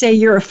people say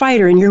you're a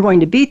fighter and you're going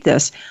to beat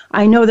this,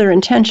 I know their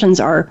intentions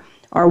are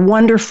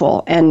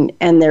wonderful and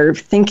they're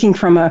thinking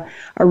from a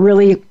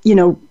really,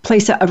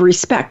 place of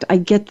respect. I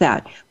get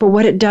that. But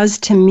what it does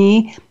to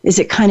me is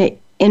it kind of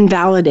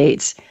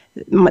invalidates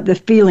the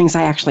feelings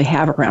I actually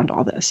have around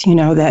all this,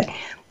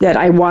 that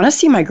I want to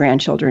see my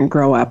grandchildren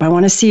grow up. I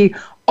want to see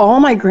all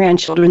my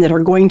grandchildren that are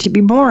going to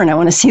be born. I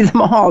want to see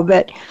them all,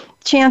 but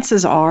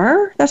chances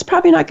are that's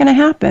probably not going to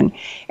happen.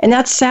 And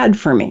that's sad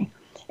for me.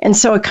 And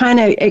so it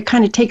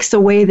kind of takes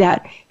away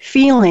that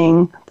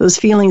feeling, those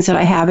feelings that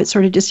I have. It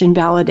sort of just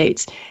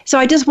invalidates. So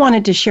I just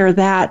wanted to share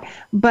that.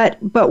 But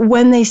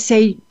when they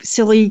say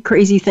silly,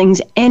 crazy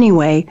things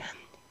anyway,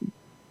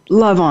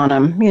 love on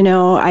them.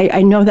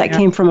 I know that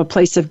came from a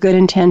place of good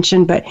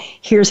intention, but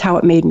here's how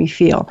it made me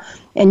feel.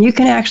 And you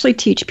can actually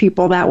teach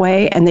people that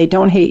way, and they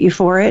don't hate you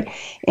for it.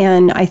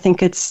 And I think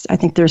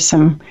there's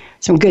some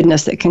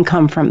goodness that can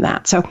come from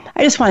that. So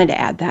I just wanted to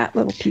add that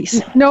little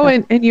piece. No,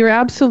 and you're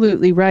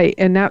absolutely right.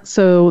 And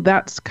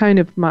that's kind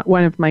of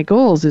one of my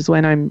goals is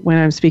when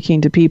I'm speaking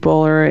to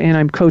people and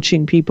I'm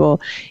coaching people.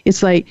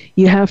 It's like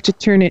you have to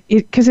turn it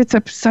because it's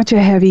such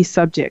a heavy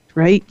subject,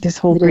 right? This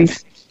whole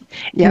grief.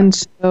 Yep. And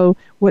so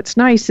what's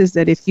nice is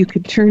that if you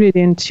could turn it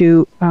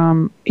into,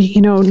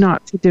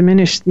 not to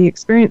diminish the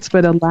experience,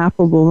 but a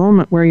laughable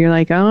moment where you're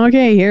like, oh,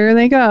 okay, here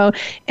they go.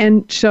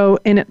 And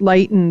it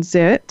lightens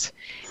it.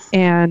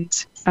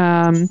 And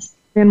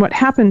then what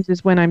happens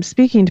is when I'm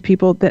speaking to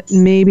people that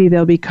maybe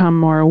they'll become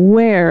more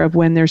aware of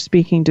when they're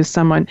speaking to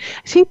someone.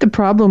 I think the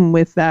problem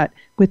with that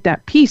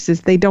piece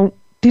is they don't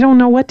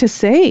know what to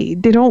say.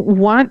 They don't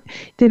want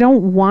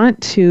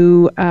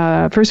to,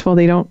 first of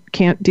all,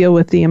 can't deal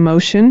with the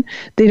emotion.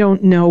 They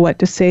don't know what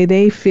to say.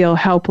 They feel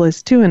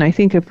helpless too. And I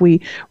think if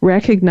we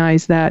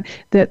recognize that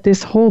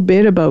this whole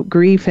bit about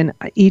grief and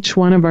each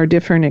one of our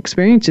different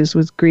experiences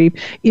with grief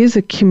is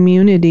a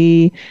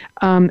community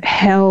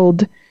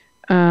held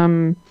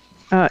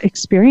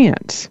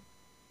experience.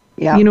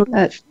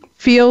 Yeah.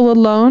 Feel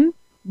alone,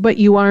 but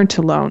you aren't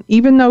alone,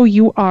 even though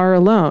you are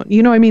alone.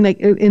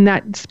 And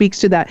that speaks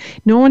to that.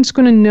 No one's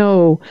going to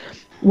know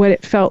what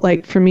it felt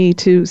like for me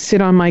to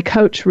sit on my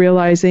couch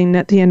realizing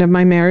that the end of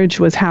my marriage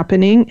was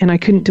happening and I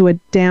couldn't do a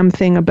damn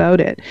thing about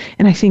it.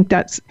 And I think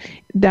that's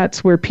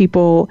where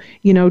people,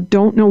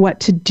 don't know what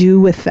to do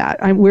with that.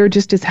 We're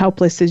just as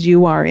helpless as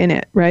you are in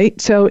it,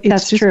 right? So it's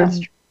that's true.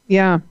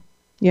 Yeah.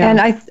 Yeah.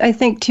 And I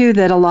think, too,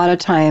 that a lot of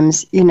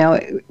times,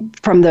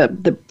 from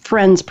the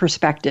friend's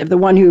perspective, the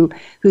one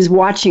who's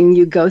watching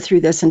you go through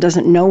this and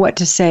doesn't know what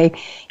to say,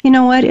 you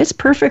know what? It's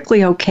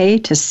perfectly okay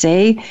to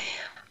say,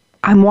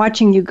 I'm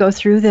watching you go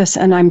through this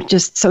and I'm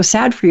just so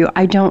sad for you.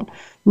 I don't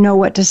know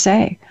what to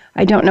say.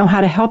 I don't know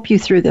how to help you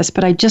through this,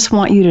 but I just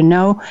want you to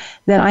know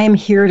that I am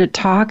here to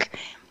talk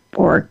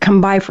or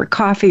come by for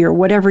coffee or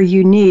whatever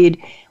you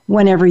need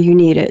whenever you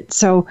need it.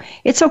 So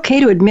it's okay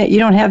to admit you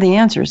don't have the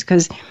answers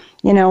because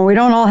we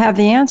don't all have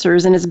the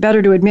answers, and it's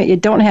better to admit you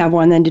don't have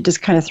one than to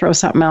just kind of throw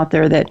something out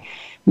there that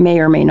may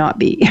or may not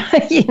be,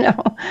 Yeah.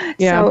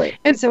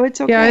 So it's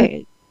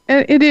okay.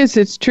 Yeah, it is.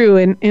 It's true.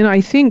 And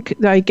I think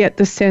I get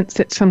the sense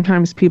that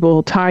sometimes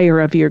people tire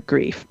of your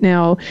grief.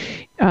 Now,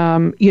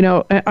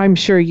 I'm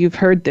sure you've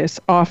heard this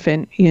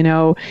often,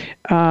 I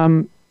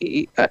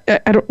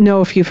don't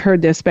know if you've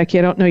heard this, Becky.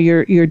 I don't know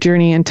your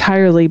journey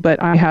entirely,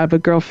 but I have a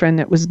girlfriend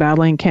that was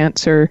battling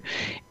cancer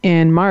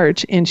in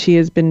March, and she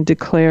has been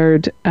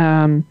declared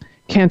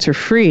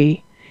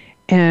cancer-free.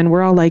 And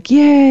we're all like,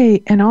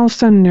 yay. And all of a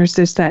sudden there's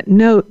that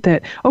note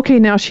that, okay,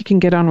 now she can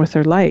get on with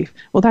her life.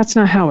 Well, that's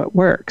not how it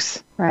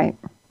works. Right.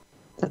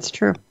 That's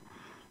true.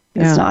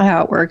 It's not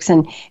how it works.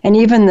 And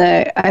even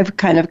I've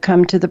kind of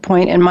come to the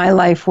point in my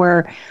life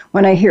where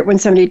when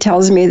somebody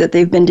tells me that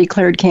they've been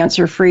declared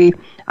cancer-free,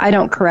 I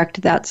don't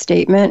correct that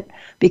statement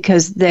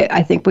because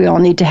I think we all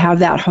need to have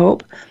that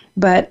hope.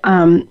 But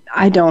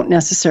I don't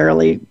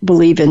necessarily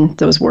believe in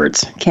those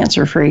words,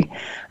 cancer-free,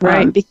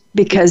 right?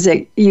 Because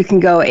you can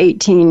go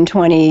 18,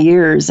 20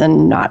 years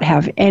and not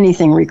have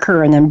anything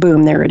recur, and then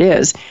boom, there it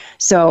is.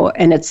 So,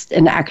 and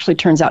actually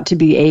turns out to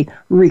be a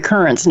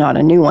recurrence, not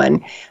a new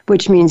one,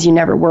 which means you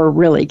never were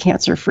really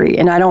cancer-free.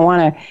 And I don't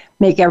want to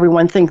make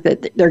everyone think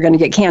that they're going to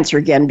get cancer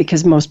again,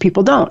 because most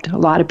people don't. A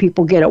lot of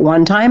people get it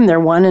one time, they're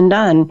one and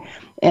done.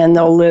 And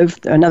they'll live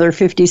another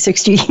 50,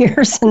 60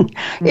 years. And,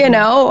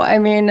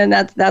 and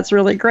that's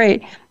really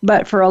great.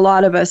 But for a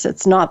lot of us,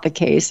 it's not the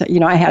case.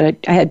 I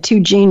had 2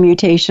 gene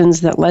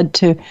mutations that led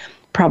to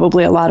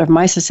probably a lot of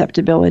my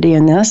susceptibility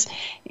in this.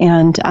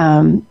 And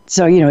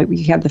so,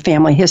 we have the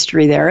family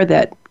history there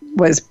that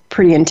was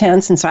pretty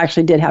intense. And so I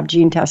actually did have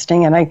gene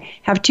testing. And I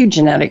have 2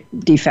 genetic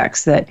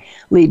defects that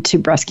lead to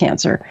breast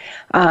cancer.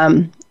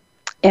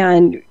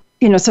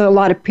 So a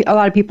lot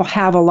of people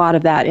have a lot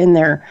of that in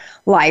their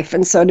life,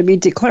 and so to be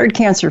declared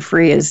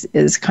cancer-free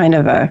is kind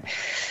of a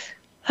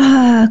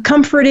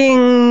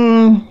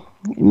comforting,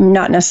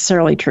 not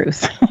necessarily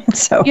truth.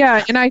 So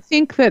yeah, and I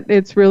think that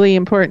it's really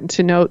important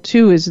to note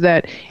too is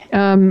that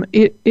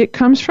it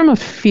comes from a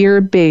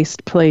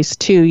fear-based place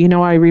too.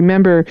 I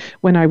remember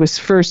when I was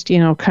first,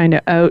 kind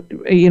of out,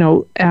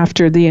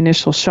 after the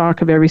initial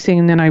shock of everything,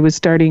 and then I was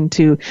starting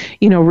to,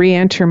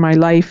 re-enter my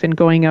life and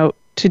going out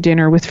to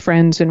dinner with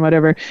friends and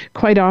whatever,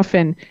 quite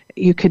often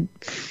you could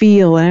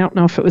feel, I don't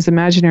know if it was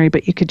imaginary,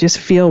 but you could just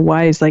feel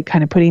wives like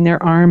kind of putting their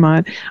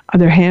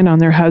hand on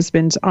their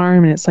husband's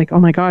arm. And it's like, oh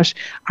my gosh,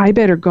 I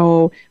better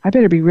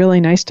be really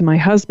nice to my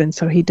husband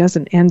so he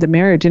doesn't end the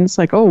marriage. And it's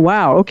like, oh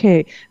wow,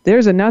 okay,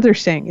 there's another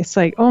thing. It's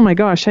like, oh my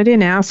gosh, I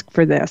didn't ask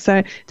for this.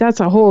 That's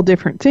a whole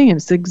different thing. And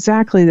it's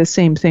exactly the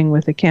same thing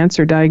with a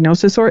cancer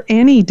diagnosis or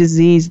any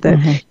disease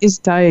that is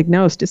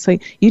diagnosed. It's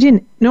like,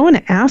 no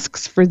one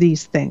asks for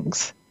these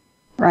things.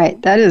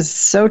 Right. That is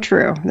so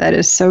true. That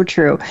is so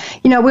true.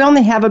 We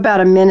only have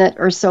about a minute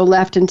or so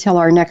left until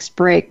our next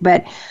break,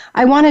 but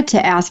I wanted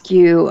to ask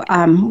you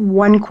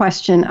one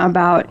question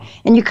about,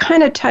 and you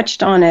kind of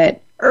touched on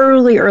it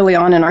early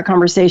on in our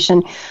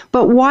conversation,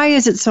 but why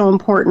is it so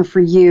important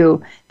for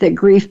you that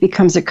grief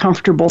becomes a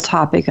comfortable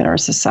topic in our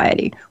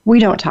society? We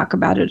don't talk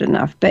about it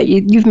enough, but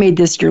you've made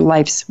this your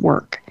life's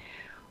work.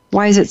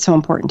 Why is it so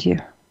important to you?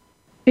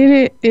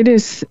 It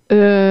is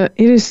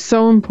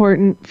so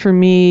important for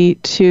me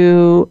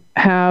to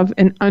have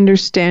an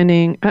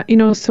understanding,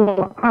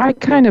 so I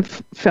kind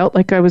of felt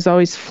like I was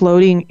always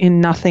floating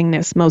in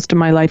nothingness most of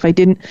my life. I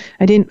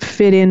didn't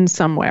fit in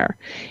somewhere.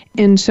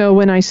 And so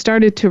when I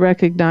started to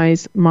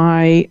recognize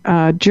my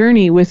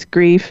journey with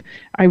grief,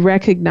 I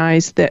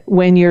recognized that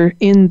when you're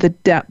in the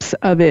depths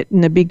of it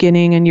in the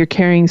beginning and you're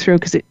carrying through,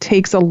 because it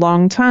takes a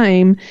long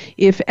time,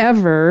 if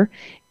ever,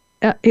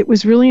 it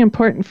was really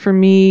important for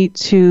me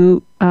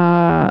to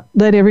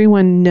let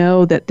everyone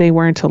know that they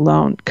weren't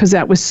alone, because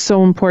that was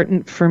so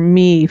important for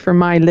me, for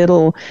my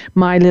little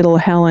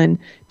Helen,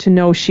 to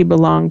know she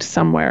belonged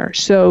somewhere.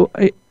 So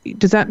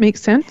does that make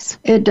sense?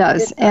 It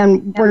does.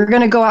 And we're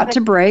going to go out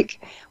to break.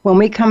 When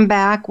we come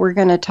back, we're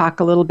going to talk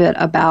a little bit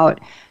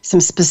about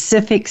some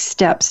specific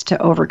steps to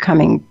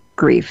overcoming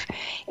grief.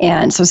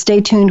 And so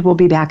stay tuned. We'll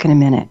be back in a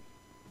minute.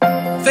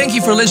 Thank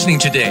you for listening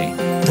today.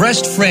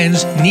 Breast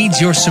Friends needs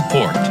your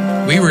support.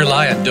 We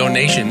rely on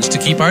donations to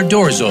keep our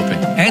doors open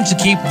and to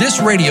keep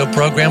this radio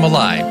program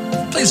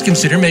alive. Please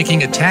consider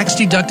making a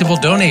tax-deductible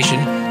donation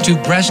to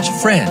Breast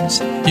Friends.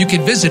 You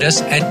can visit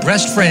us at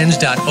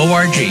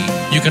breastfriends.org.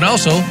 You can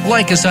also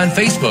like us on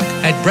Facebook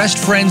at Breast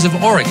Friends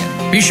of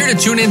Oregon. Be sure to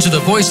tune in to the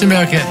Voice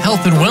America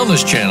Health and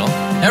Wellness channel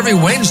every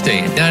Wednesday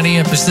at 9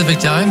 a.m. Pacific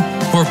Time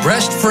for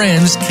Breast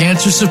Friends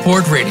Cancer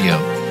Support Radio.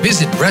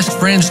 Visit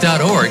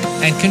breastfriends.org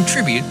and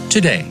contribute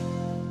today.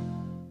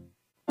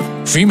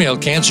 Female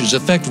cancers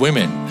affect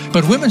women,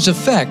 but women's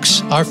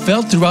effects are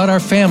felt throughout our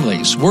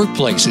families,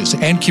 workplaces,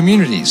 and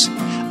communities.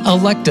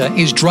 Electa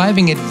is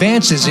driving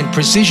advances in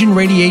precision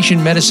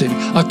radiation medicine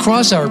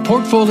across our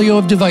portfolio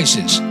of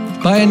devices.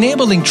 By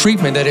enabling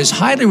treatment that is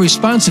highly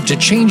responsive to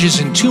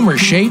changes in tumor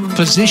shape,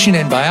 position,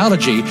 and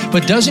biology,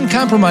 but doesn't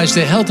compromise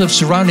the health of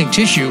surrounding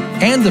tissue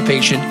and the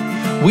patient,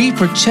 we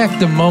protect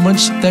the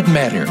moments that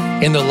matter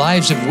in the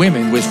lives of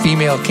women with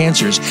female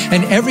cancers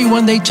and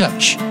everyone they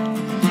touch.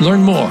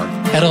 Learn more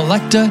at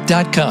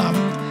electa.com.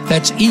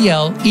 That's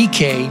ELEKTA.com.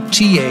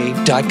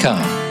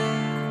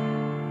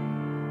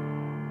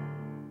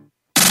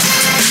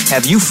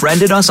 Have you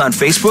friended us on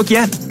Facebook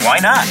yet? Why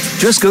not?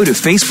 Just go to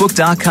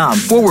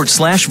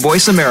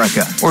facebook.com/Voice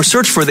America or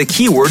search for the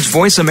keywords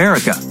Voice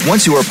America.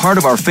 Once you are part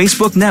of our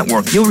Facebook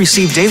network, you'll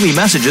receive daily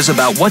messages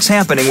about what's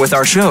happening with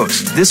our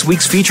shows, this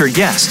week's featured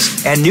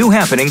guests, and new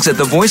happenings at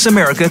the Voice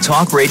America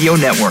Talk Radio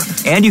Network.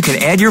 And you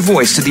can add your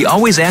voice to the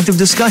always active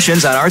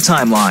discussions on our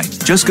timeline.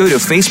 Just go to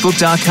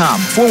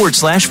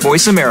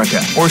facebook.com/Voice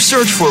America or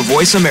search for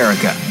Voice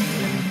America.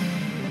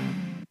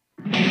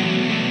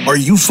 Are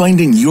you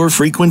finding your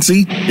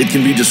frequency? It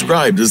can be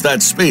described as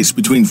that space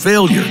between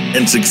failure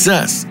and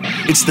success.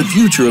 It's the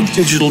future of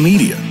digital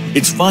media.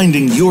 It's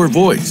finding your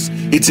voice.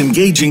 It's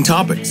engaging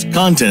topics,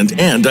 content,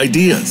 and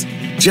ideas.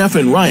 Jeff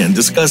and Ryan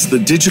discuss the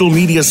digital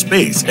media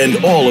space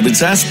and all of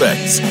its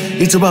aspects.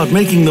 It's about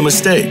making the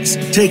mistakes,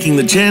 taking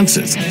the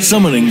chances,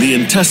 summoning the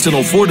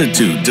intestinal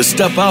fortitude to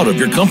step out of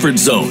your comfort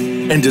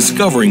zone, and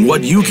discovering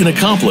what you can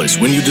accomplish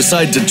when you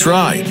decide to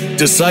try,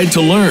 decide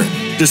to learn,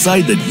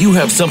 decide that you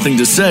have something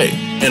to say,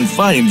 and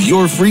find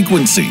your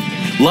frequency.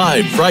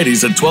 Live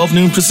Fridays at 12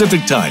 noon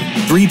Pacific Time,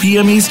 3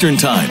 p.m. Eastern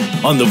Time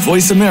on the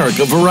Voice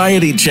America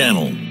Variety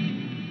Channel.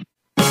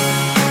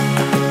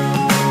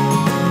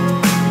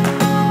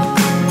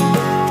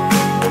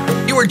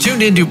 You are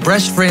tuned into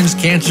Breast Friends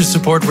Cancer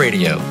Support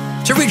Radio.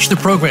 To reach the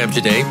program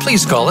today,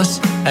 please call us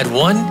at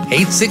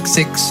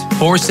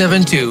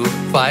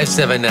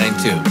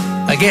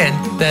 1-866-472-5792. Again,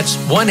 that's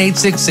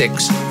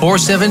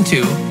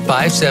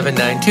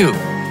 1-866-472-5792.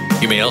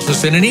 You may also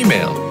send an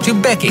email to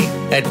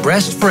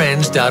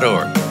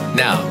Becky@breastfriends.org.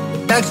 Now,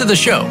 back to the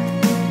show.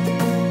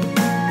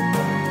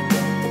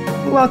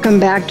 Welcome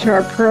back to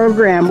our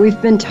program.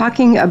 We've been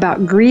talking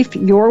about Grief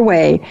Your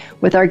Way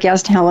with our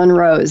guest, Helen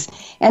Rose.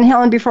 And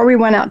Helen, before we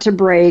went out to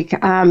break,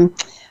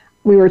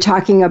 we were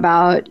talking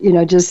about,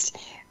 just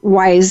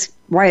why is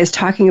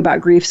talking about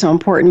grief so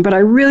important? But I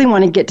really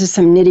want to get to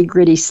some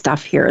nitty-gritty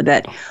stuff here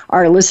that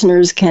our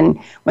listeners can,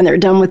 when they're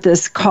done with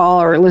this call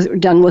or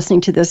done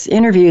listening to this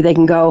interview, they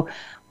can go,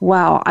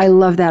 Wow, I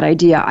love that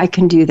idea. I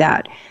can do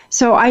that.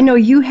 So I know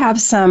you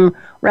have some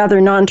rather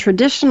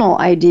non-traditional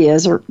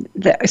ideas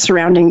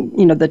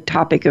surrounding, the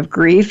topic of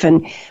grief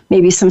and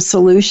maybe some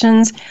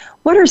solutions.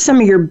 What are some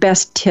of your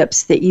best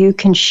tips that you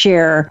can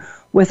share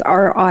with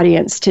our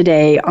audience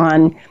today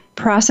on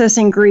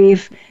processing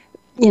grief,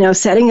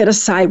 setting it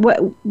aside?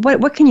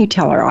 What can you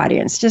tell our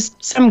audience?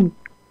 Just some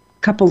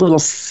couple little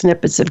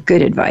snippets of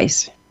good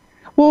advice.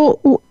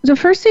 Well, the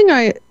first thing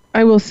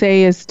I will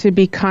say is to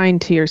be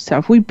kind to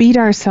yourself. We beat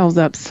ourselves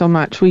up so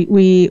much.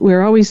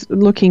 We're always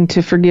looking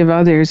to forgive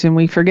others, and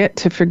we forget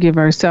to forgive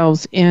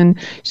ourselves. And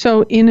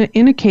so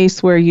in a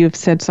case where you've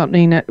said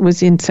something that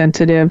was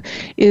insensitive,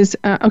 is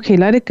okay,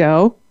 let it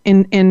go.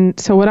 And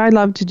so what I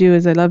love to do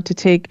is I love to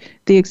take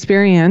the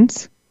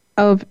experience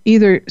of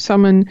either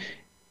someone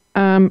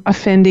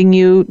offending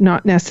you,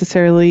 not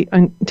necessarily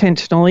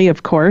intentionally,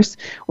 of course,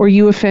 or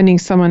you offending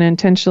someone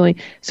intentionally.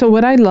 So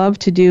what I love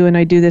to do, and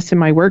I do this in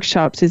my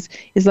workshops, is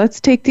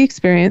let's take the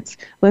experience,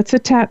 let's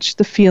attach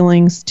the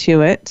feelings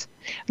to it,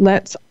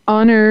 let's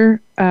honor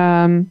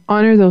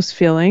those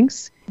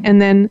feelings,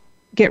 and then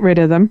get rid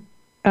of them.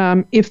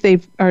 If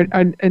they are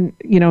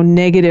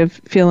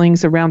negative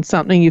feelings around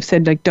something, you've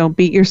said, like, don't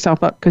beat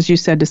yourself up because you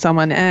said to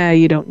someone,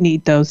 you don't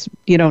need those,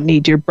 you don't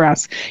need your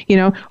breasts,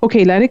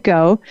 okay, let it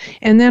go.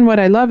 And then what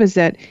I love is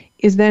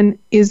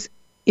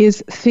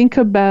think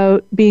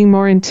about being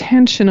more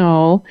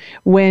intentional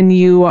when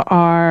you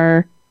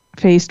are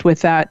faced with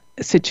that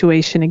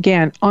situation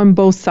again, on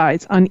both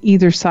sides, on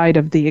either side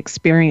of the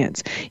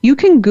experience. You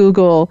can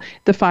Google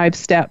the 5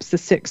 steps, the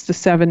 6, the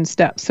 7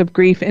 steps of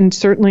grief, and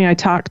certainly I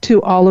talk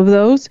to all of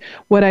those.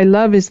 What I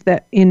love is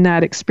that in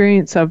that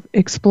experience of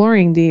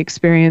exploring the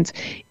experience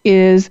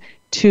is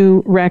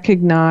to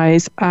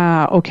recognize,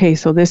 okay,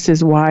 so this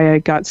is why I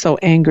got so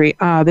angry.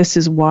 This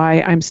is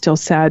why I'm still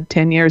sad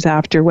 10 years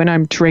after when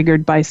I'm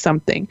triggered by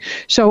something.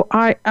 So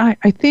I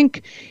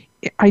think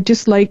I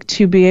just like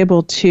to be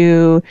able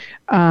to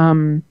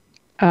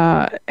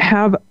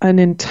have an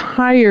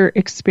entire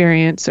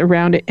experience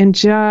around it, and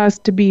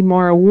just to be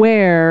more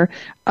aware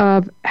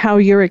of how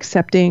you're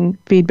accepting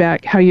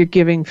feedback, how you're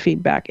giving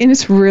feedback. And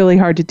it's really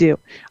hard to do.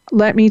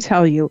 Let me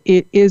tell you,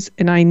 it is,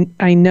 and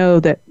I know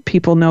that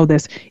people know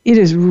this, it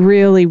is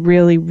really,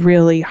 really,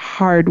 really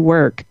hard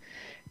work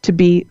to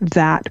be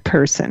that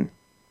person.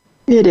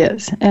 It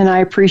is, and I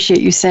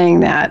appreciate you saying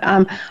that.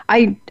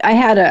 I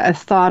had a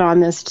thought on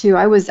this too.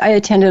 I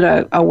attended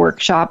a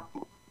workshop,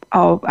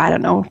 I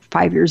don't know,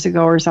 5 years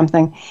ago or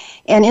something.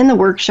 And in the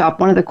workshop,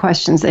 one of the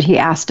questions that he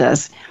asked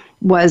us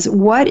was,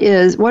 what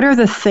are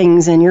the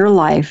things in your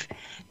life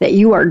that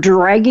you are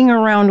dragging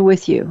around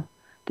with you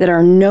that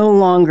are no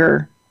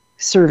longer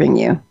serving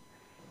you?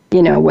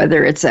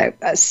 Whether it's a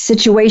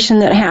situation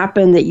that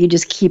happened that you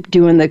just keep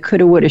doing the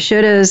coulda, woulda,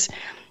 shouldas.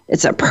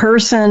 It's a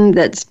person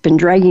that's been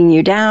dragging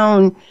you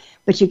down,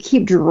 but you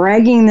keep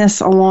dragging this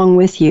along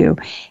with you.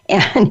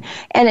 And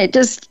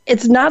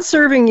it's not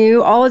serving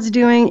you. All it's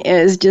doing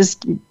is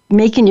just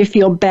making you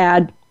feel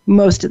bad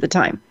most of the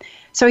time.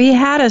 So he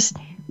had us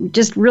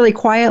just really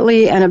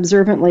quietly and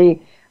observantly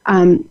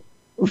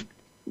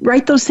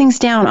write those things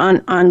down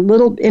on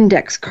little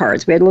index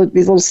cards. We had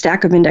these little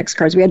stack of index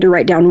cards. We had to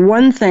write down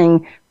one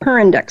thing per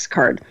index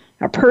card.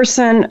 A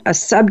person, a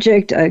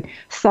subject, a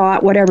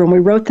thought, whatever, and we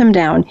wrote them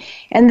down.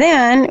 And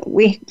then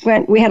we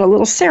had a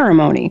little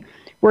ceremony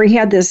where he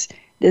had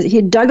he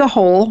had dug a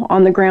hole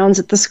on the grounds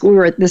at the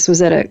school. This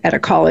was at a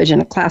college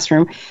in a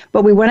classroom,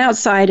 but we went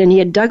outside and he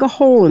had dug a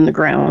hole in the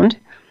ground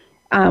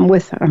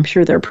with, I'm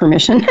sure, their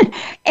permission.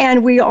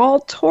 And we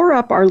all tore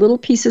up our little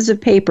pieces of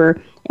paper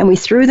and we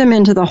threw them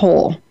into the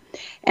hole.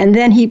 And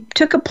then he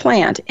took a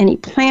plant and he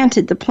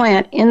planted the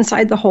plant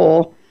inside the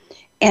hole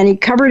and he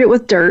covered it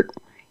with dirt.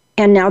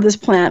 And now this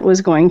plant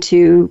was going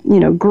to,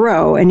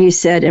 grow. And he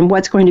said, and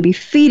what's going to be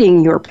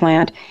feeding your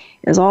plant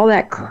is all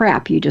that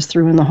crap you just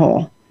threw in the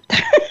hole.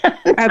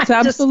 That's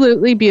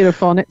absolutely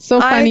beautiful. And it's so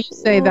funny you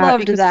say that. I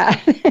loved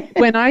that.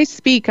 When I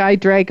speak, I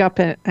drag up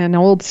an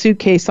old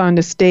suitcase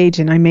onto stage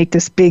and I make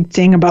this big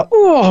thing about,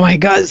 oh my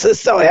God, this is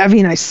so heavy.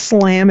 And I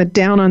slam it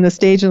down on the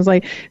stage and it's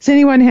like, does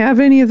anyone have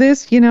any of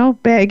this,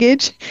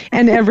 baggage?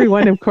 And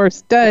everyone, of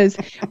course, does.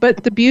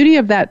 But the beauty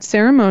of that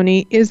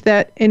ceremony is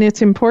that, and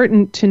it's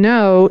important to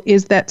know,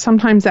 is that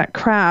sometimes that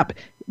crap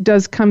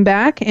does come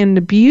back, and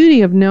the beauty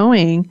of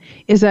knowing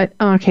is that,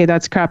 okay,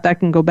 that's crap, that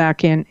can go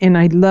back in. And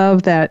I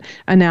love that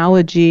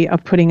analogy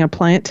of putting a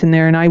plant in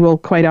there. And I will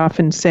quite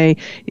often say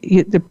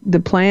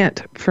the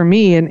plant for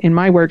me in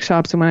my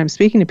workshops and when I'm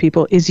speaking to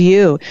people is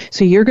you.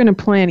 So you're going to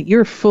plant it.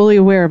 You're fully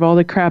aware of all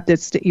the crap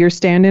that you're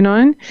standing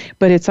on,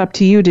 but it's up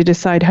to you to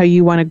decide how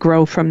you want to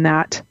grow from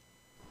that.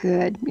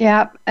 Good.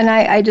 Yeah. And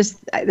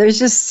there's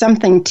just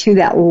something to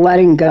that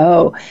letting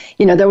go.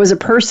 There was a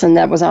person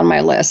that was on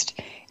my list,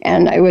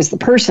 and it was the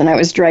person I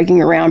was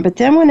dragging around. But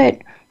then when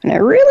I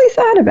really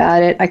thought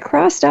about it, I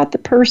crossed out the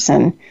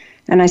person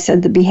and I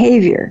said the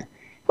behavior.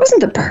 It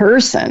wasn't the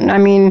person. I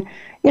mean,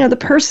 the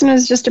person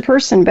is just a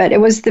person, but it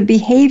was the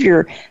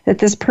behavior that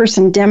this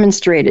person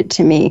demonstrated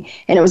to me.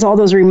 And it was all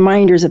those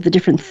reminders of the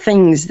different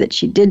things that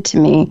she did to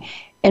me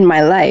in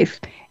my life.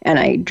 And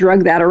I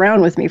drug that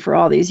around with me for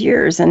all these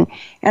years. And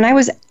I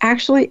was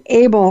actually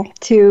able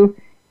to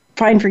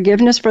find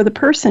forgiveness for the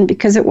person,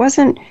 because it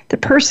wasn't the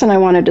person I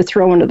wanted to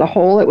throw into the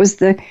hole. It was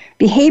the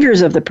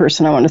behaviors of the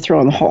person I wanted to throw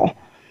in the hole.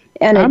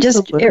 And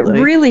Absolutely. it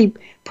really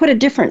put a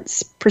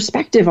different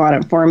perspective on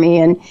it for me.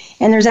 And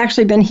there's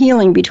actually been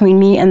healing between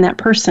me and that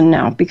person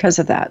now because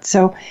of that.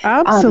 So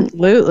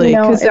absolutely.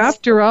 Because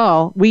after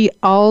all, we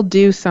all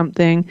do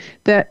something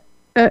that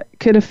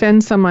could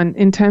offend someone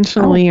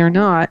intentionally or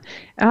not.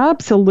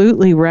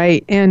 Absolutely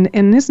right. And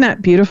isn't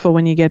that beautiful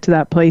when you get to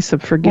that place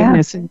of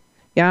forgiveness?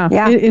 Yeah.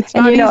 It's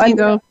not easy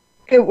though.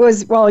 It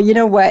was, well, you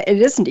know what? It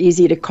isn't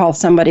easy to call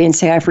somebody and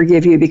say, I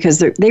forgive you, because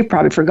they've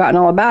probably forgotten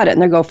all about it.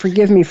 And they go,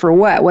 forgive me for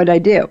what? What did I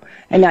do?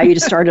 And now you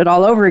just start it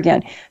all over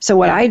again. So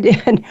what I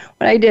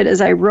did is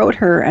I wrote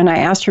her and I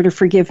asked her to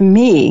forgive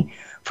me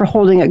for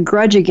holding a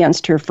grudge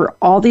against her for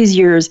all these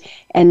years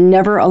and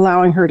never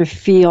allowing her to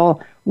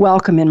feel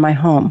welcome in my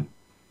home.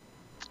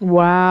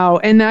 Wow.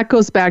 And that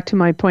goes back to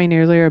my point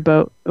earlier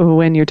about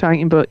when you're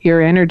talking about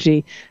your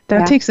energy.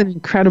 That takes an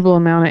incredible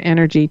amount of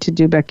energy to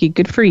do, Becky.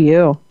 Good for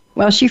you.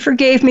 Well, she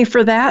forgave me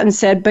for that and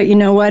said, but you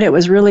know what? It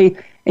was really,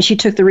 and she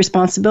took the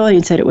responsibility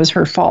and said it was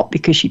her fault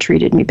because she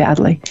treated me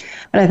badly.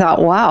 And I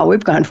thought, wow,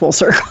 we've gone full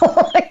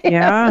circle.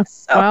 Yeah.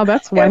 So wow,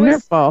 that's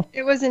wonderful.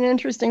 It was an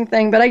interesting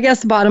thing. But I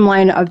guess the bottom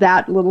line of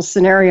that little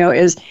scenario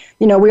is,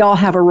 we all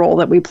have a role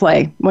that we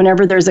play.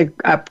 Whenever there's a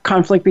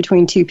conflict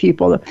between two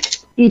people,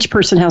 each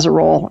person has a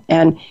role,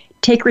 and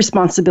take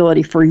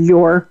responsibility for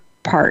your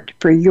part,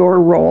 for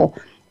your role.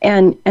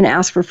 And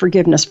ask for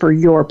forgiveness for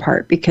your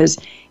part, because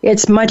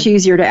it's much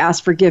easier to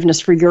ask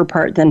forgiveness for your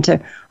part than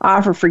to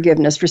offer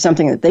forgiveness for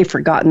something that they've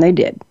forgotten they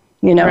did,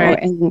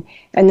 Right.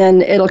 And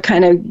then it'll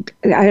kind of,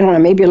 I don't know,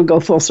 maybe it'll go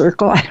full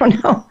circle. I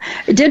don't know.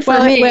 It did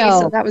for me,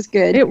 so that was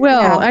good. It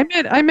will. Yeah.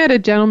 I met a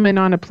gentleman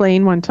on a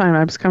plane one time.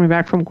 I was coming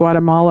back from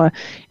Guatemala,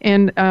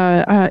 and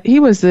he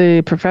was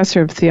the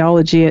professor of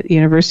theology at the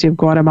University of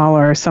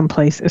Guatemala or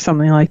someplace or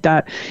something like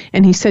that.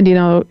 And he said,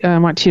 I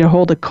want you to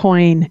hold a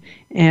coin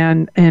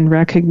and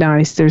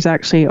recognize there's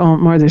actually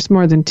there's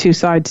more than two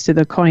sides to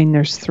the coin.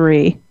 There's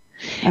three.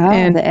 Oh,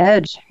 and the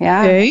edge.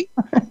 Yeah. Okay.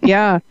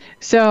 Yeah.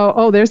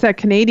 So, there's that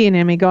Canadian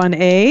in me going,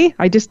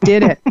 I just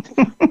did it.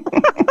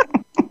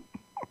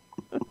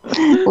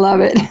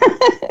 Love it.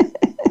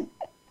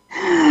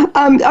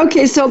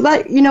 Okay.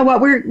 So you know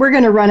what, we're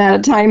going to run out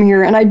of time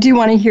here, and I do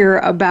want to hear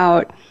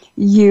about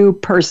you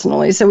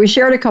personally. So we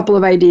shared a couple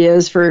of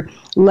ideas for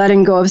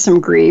letting go of some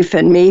grief,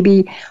 and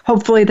maybe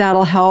hopefully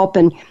that'll help.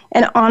 And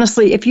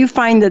honestly, if you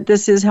find that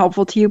this is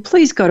helpful to you,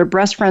 please go to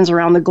Breast Friends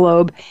Around the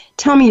Globe.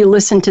 Tell me you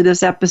listened to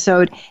this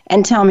episode,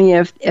 and tell me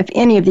if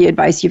any of the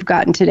advice you've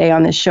gotten today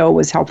on this show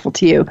was helpful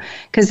to you.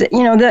 Because,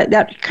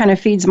 that kind of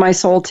feeds my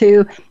soul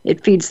too.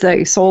 It feeds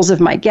the souls of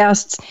my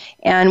guests.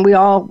 And we're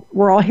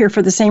all here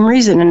for the same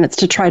reason, and it's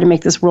to try to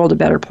make this world a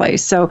better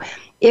place. So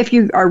if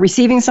you are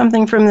receiving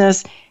something from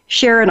this,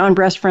 share it on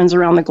Breast Friends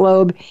Around the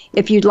Globe.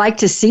 If you'd like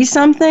to see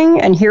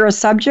something and hear a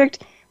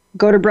subject,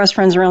 go to Breast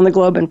Friends Around the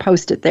Globe and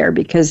post it there,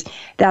 because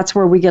that's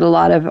where we get a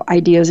lot of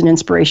ideas and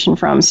inspiration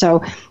from.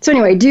 So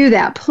anyway, do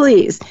that,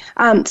 please.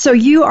 So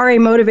you are a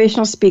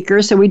motivational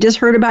speaker. So we just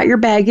heard about your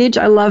baggage.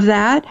 I love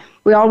that.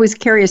 We always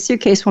carry a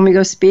suitcase when we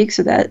go speak.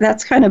 So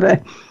that's kind of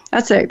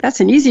that's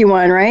an easy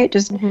one, right?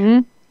 Just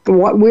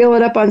wheel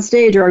it up on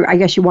stage, or I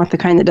guess you want the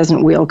kind that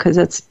doesn't wheel, because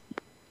it's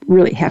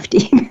really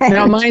hefty.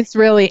 No, mine's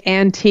really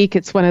antique.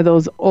 It's one of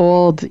those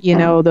old,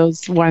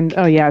 those one.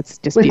 Oh yeah, it's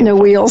just with beautiful.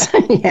 No wheels.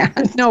 Yeah,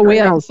 no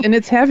wheels, and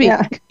it's heavy.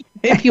 Yeah.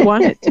 If you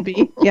want it to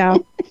be. Yeah.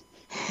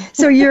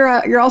 So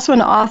you're also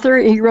an author.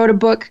 You wrote a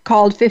book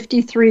called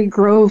 53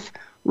 Grove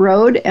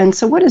Road, and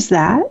so what is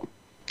that?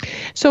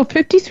 So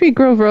 53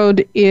 Grove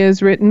Road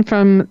is written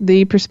from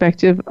the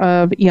perspective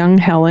of young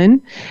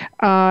Helen,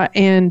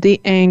 and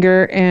the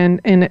anger and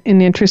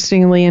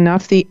interestingly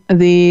enough,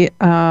 the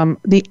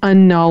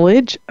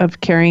unknowledge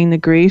of carrying the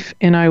grief.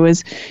 And I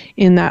was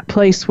in that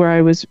place where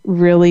I was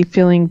really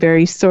feeling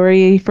very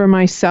sorry for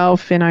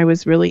myself, and I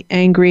was really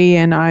angry,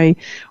 and I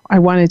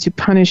wanted to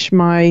punish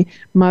my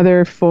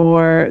mother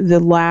for the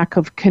lack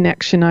of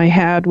connection I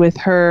had with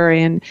her,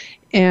 and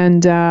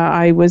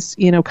I was,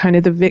 kind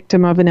of the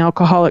victim of an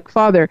alcoholic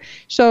father.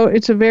 So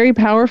it's a very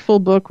powerful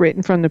book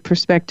written from the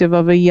perspective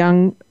of a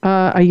young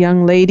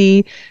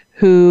lady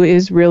who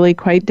is really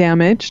quite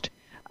damaged.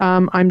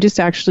 I'm just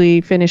actually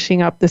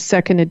finishing up the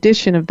second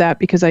edition of that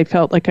because I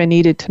felt like I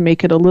needed to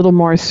make it a little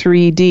more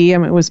 3D.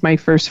 It was my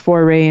first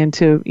foray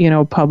into,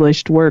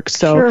 published work.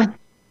 So. Sure.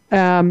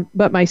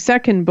 But my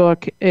second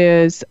book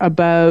is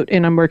about,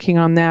 and I'm working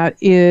on that,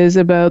 is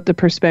about the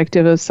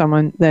perspective of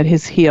someone that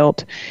has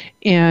healed.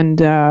 And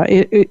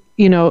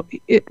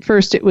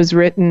first it was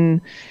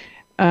written,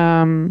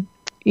 it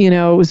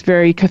was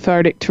very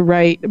cathartic to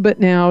write,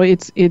 but now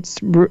it's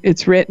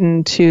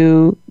written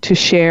to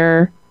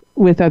share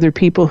with other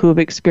people who have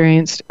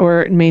experienced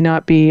or may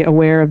not be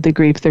aware of the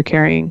grief they're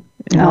carrying.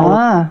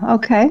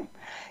 Okay.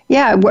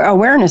 Yeah,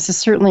 awareness is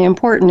certainly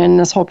important in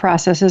this whole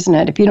process, isn't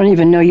it? If you don't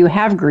even know you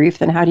have grief,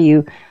 then how do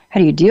you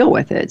deal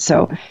with it?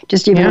 So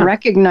just even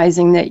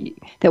recognizing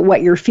that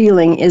what you're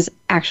feeling is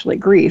actually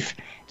grief.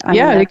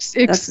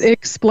 It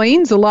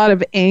explains a lot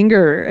of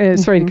anger.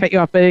 Sorry to cut you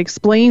off, but it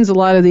explains a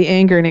lot of the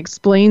anger and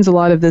explains a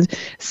lot of the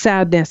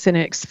sadness, and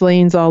it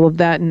explains all of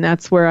that. And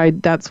that's where I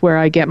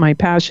get my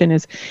passion,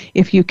 is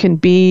if you can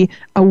be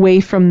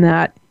away from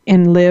that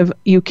and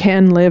you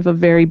can live a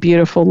very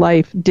beautiful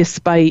life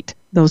despite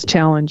those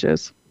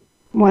challenges.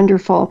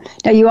 Wonderful.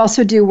 Now, you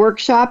also do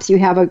workshops. You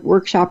have a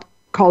workshop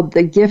called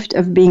The Gift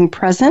of Being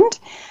Present.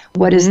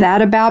 What is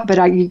that about?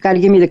 But you've got to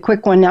give me the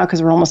quick one now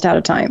because we're almost out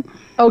of time.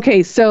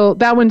 Okay, so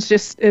that one's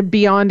just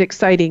beyond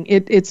exciting.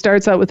 It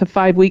starts out with a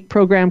 5-week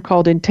program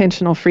called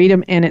Intentional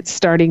Freedom, and it's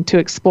starting to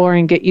explore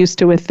and get used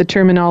to with the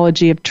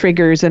terminology of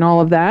triggers and all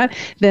of that.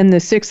 Then the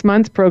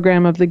 6-month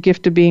program of The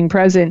Gift of Being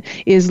Present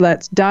is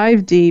let's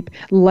dive deep,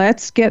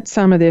 let's get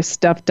some of this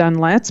stuff done,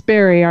 let's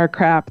bury our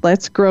crap,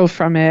 let's grow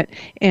from it,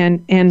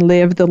 and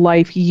live the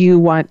life you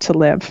want to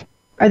live.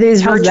 Are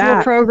these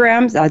virtual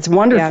programs? That's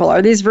wonderful. Yes.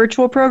 Are these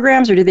virtual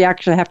programs, or do they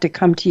actually have to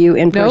come to you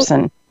in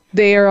person?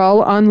 They are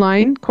all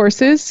online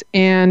courses,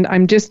 and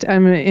I'm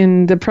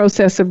in the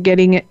process of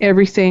getting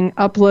everything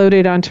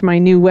uploaded onto my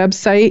new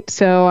website.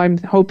 So I'm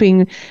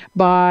hoping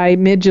by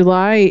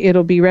mid-July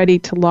it'll be ready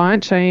to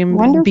launch. I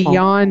am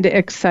beyond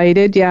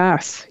excited.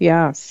 Yes.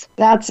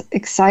 That's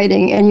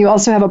exciting. And you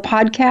also have a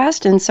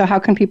podcast, and so how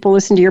can people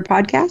listen to your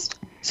podcast?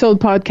 So the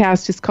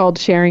podcast is called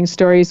Sharing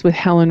Stories with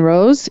Helen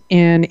Rose,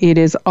 and it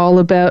is all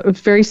about,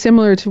 very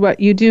similar to what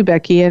you do,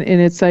 Becky, and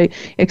it's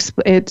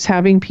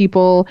having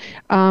people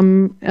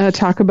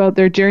talk about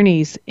their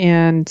journeys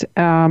and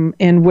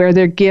where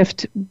their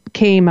gift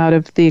came out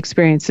of the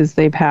experiences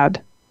they've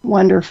had.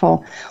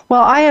 Wonderful.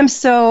 Well, I am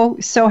so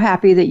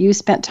happy that you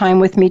spent time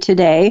with me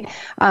today.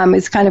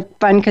 It's kind of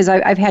fun because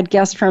I've had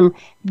guests from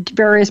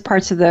various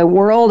parts of the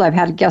world. I've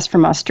had guests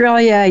from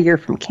Australia. You're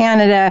from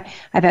Canada.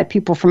 I've had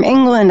people from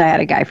England. I had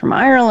a guy from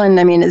Ireland.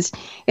 I mean,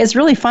 it's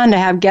really fun to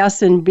have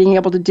guests, and being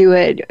able to do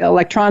it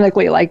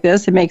electronically like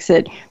this, it makes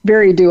it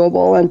very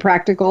doable and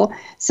practical.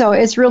 So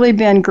it's really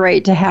been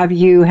great to have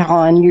you,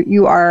 Helen.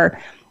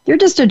 You're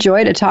just a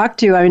joy to talk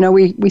to. I know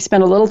we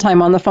spent a little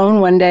time on the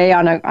phone one day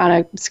on a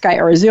Skype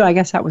or a Zoom. I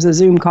guess that was a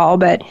Zoom call,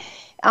 but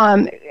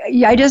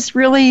I just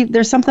really,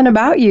 there's something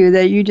about you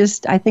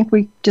that I think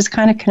we just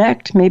kind of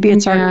connect. Maybe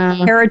it's our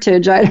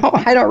heritage. I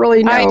don't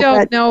really know. I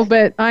don't know,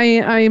 but I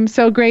am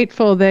so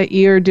grateful that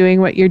you're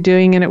doing what you're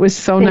doing, and it was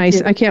so nice.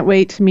 You. I can't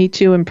wait to meet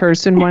you in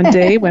person one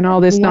day when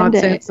all this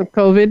nonsense of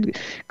COVID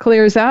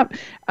clears up.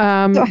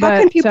 So how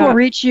can people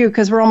reach you?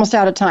 Because we're almost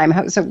out of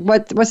time. So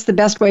what's the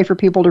best way for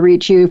people to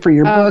reach you for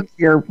your book,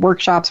 your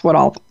workshops,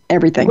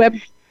 everything?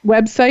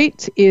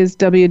 Website is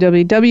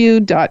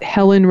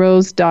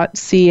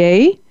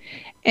www.helenrose.ca,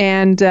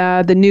 and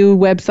the new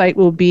website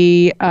will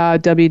be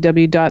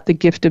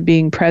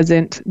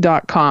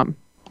www.thegiftofbeingpresent.com.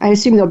 I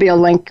assume there'll be a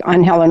link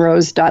on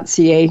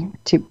helenrose.ca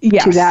to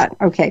that.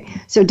 Okay,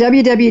 so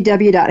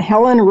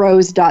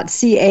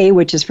www.helenrose.ca,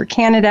 which is for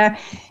Canada,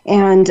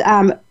 and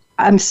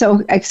I'm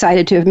so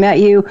excited to have met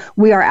you.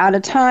 We are out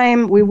of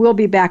time. We will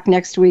be back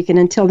next week, and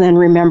until then,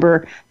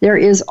 remember, there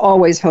is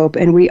always hope,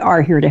 and we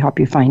are here to help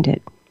you find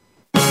it.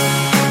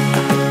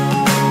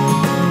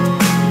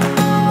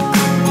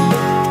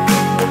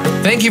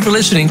 Thank you for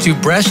listening to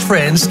Breast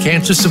Friends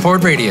Cancer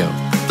Support Radio.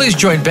 Please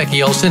join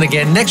Becky Olson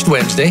again next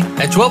Wednesday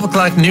at 12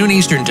 o'clock noon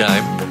Eastern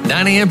Time,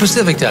 9 a.m.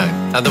 Pacific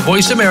Time on the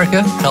Voice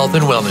America Health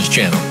and Wellness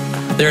Channel.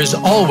 There is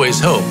always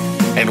hope,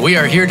 and we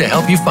are here to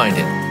help you find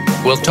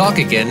it. We'll talk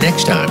again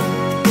next time.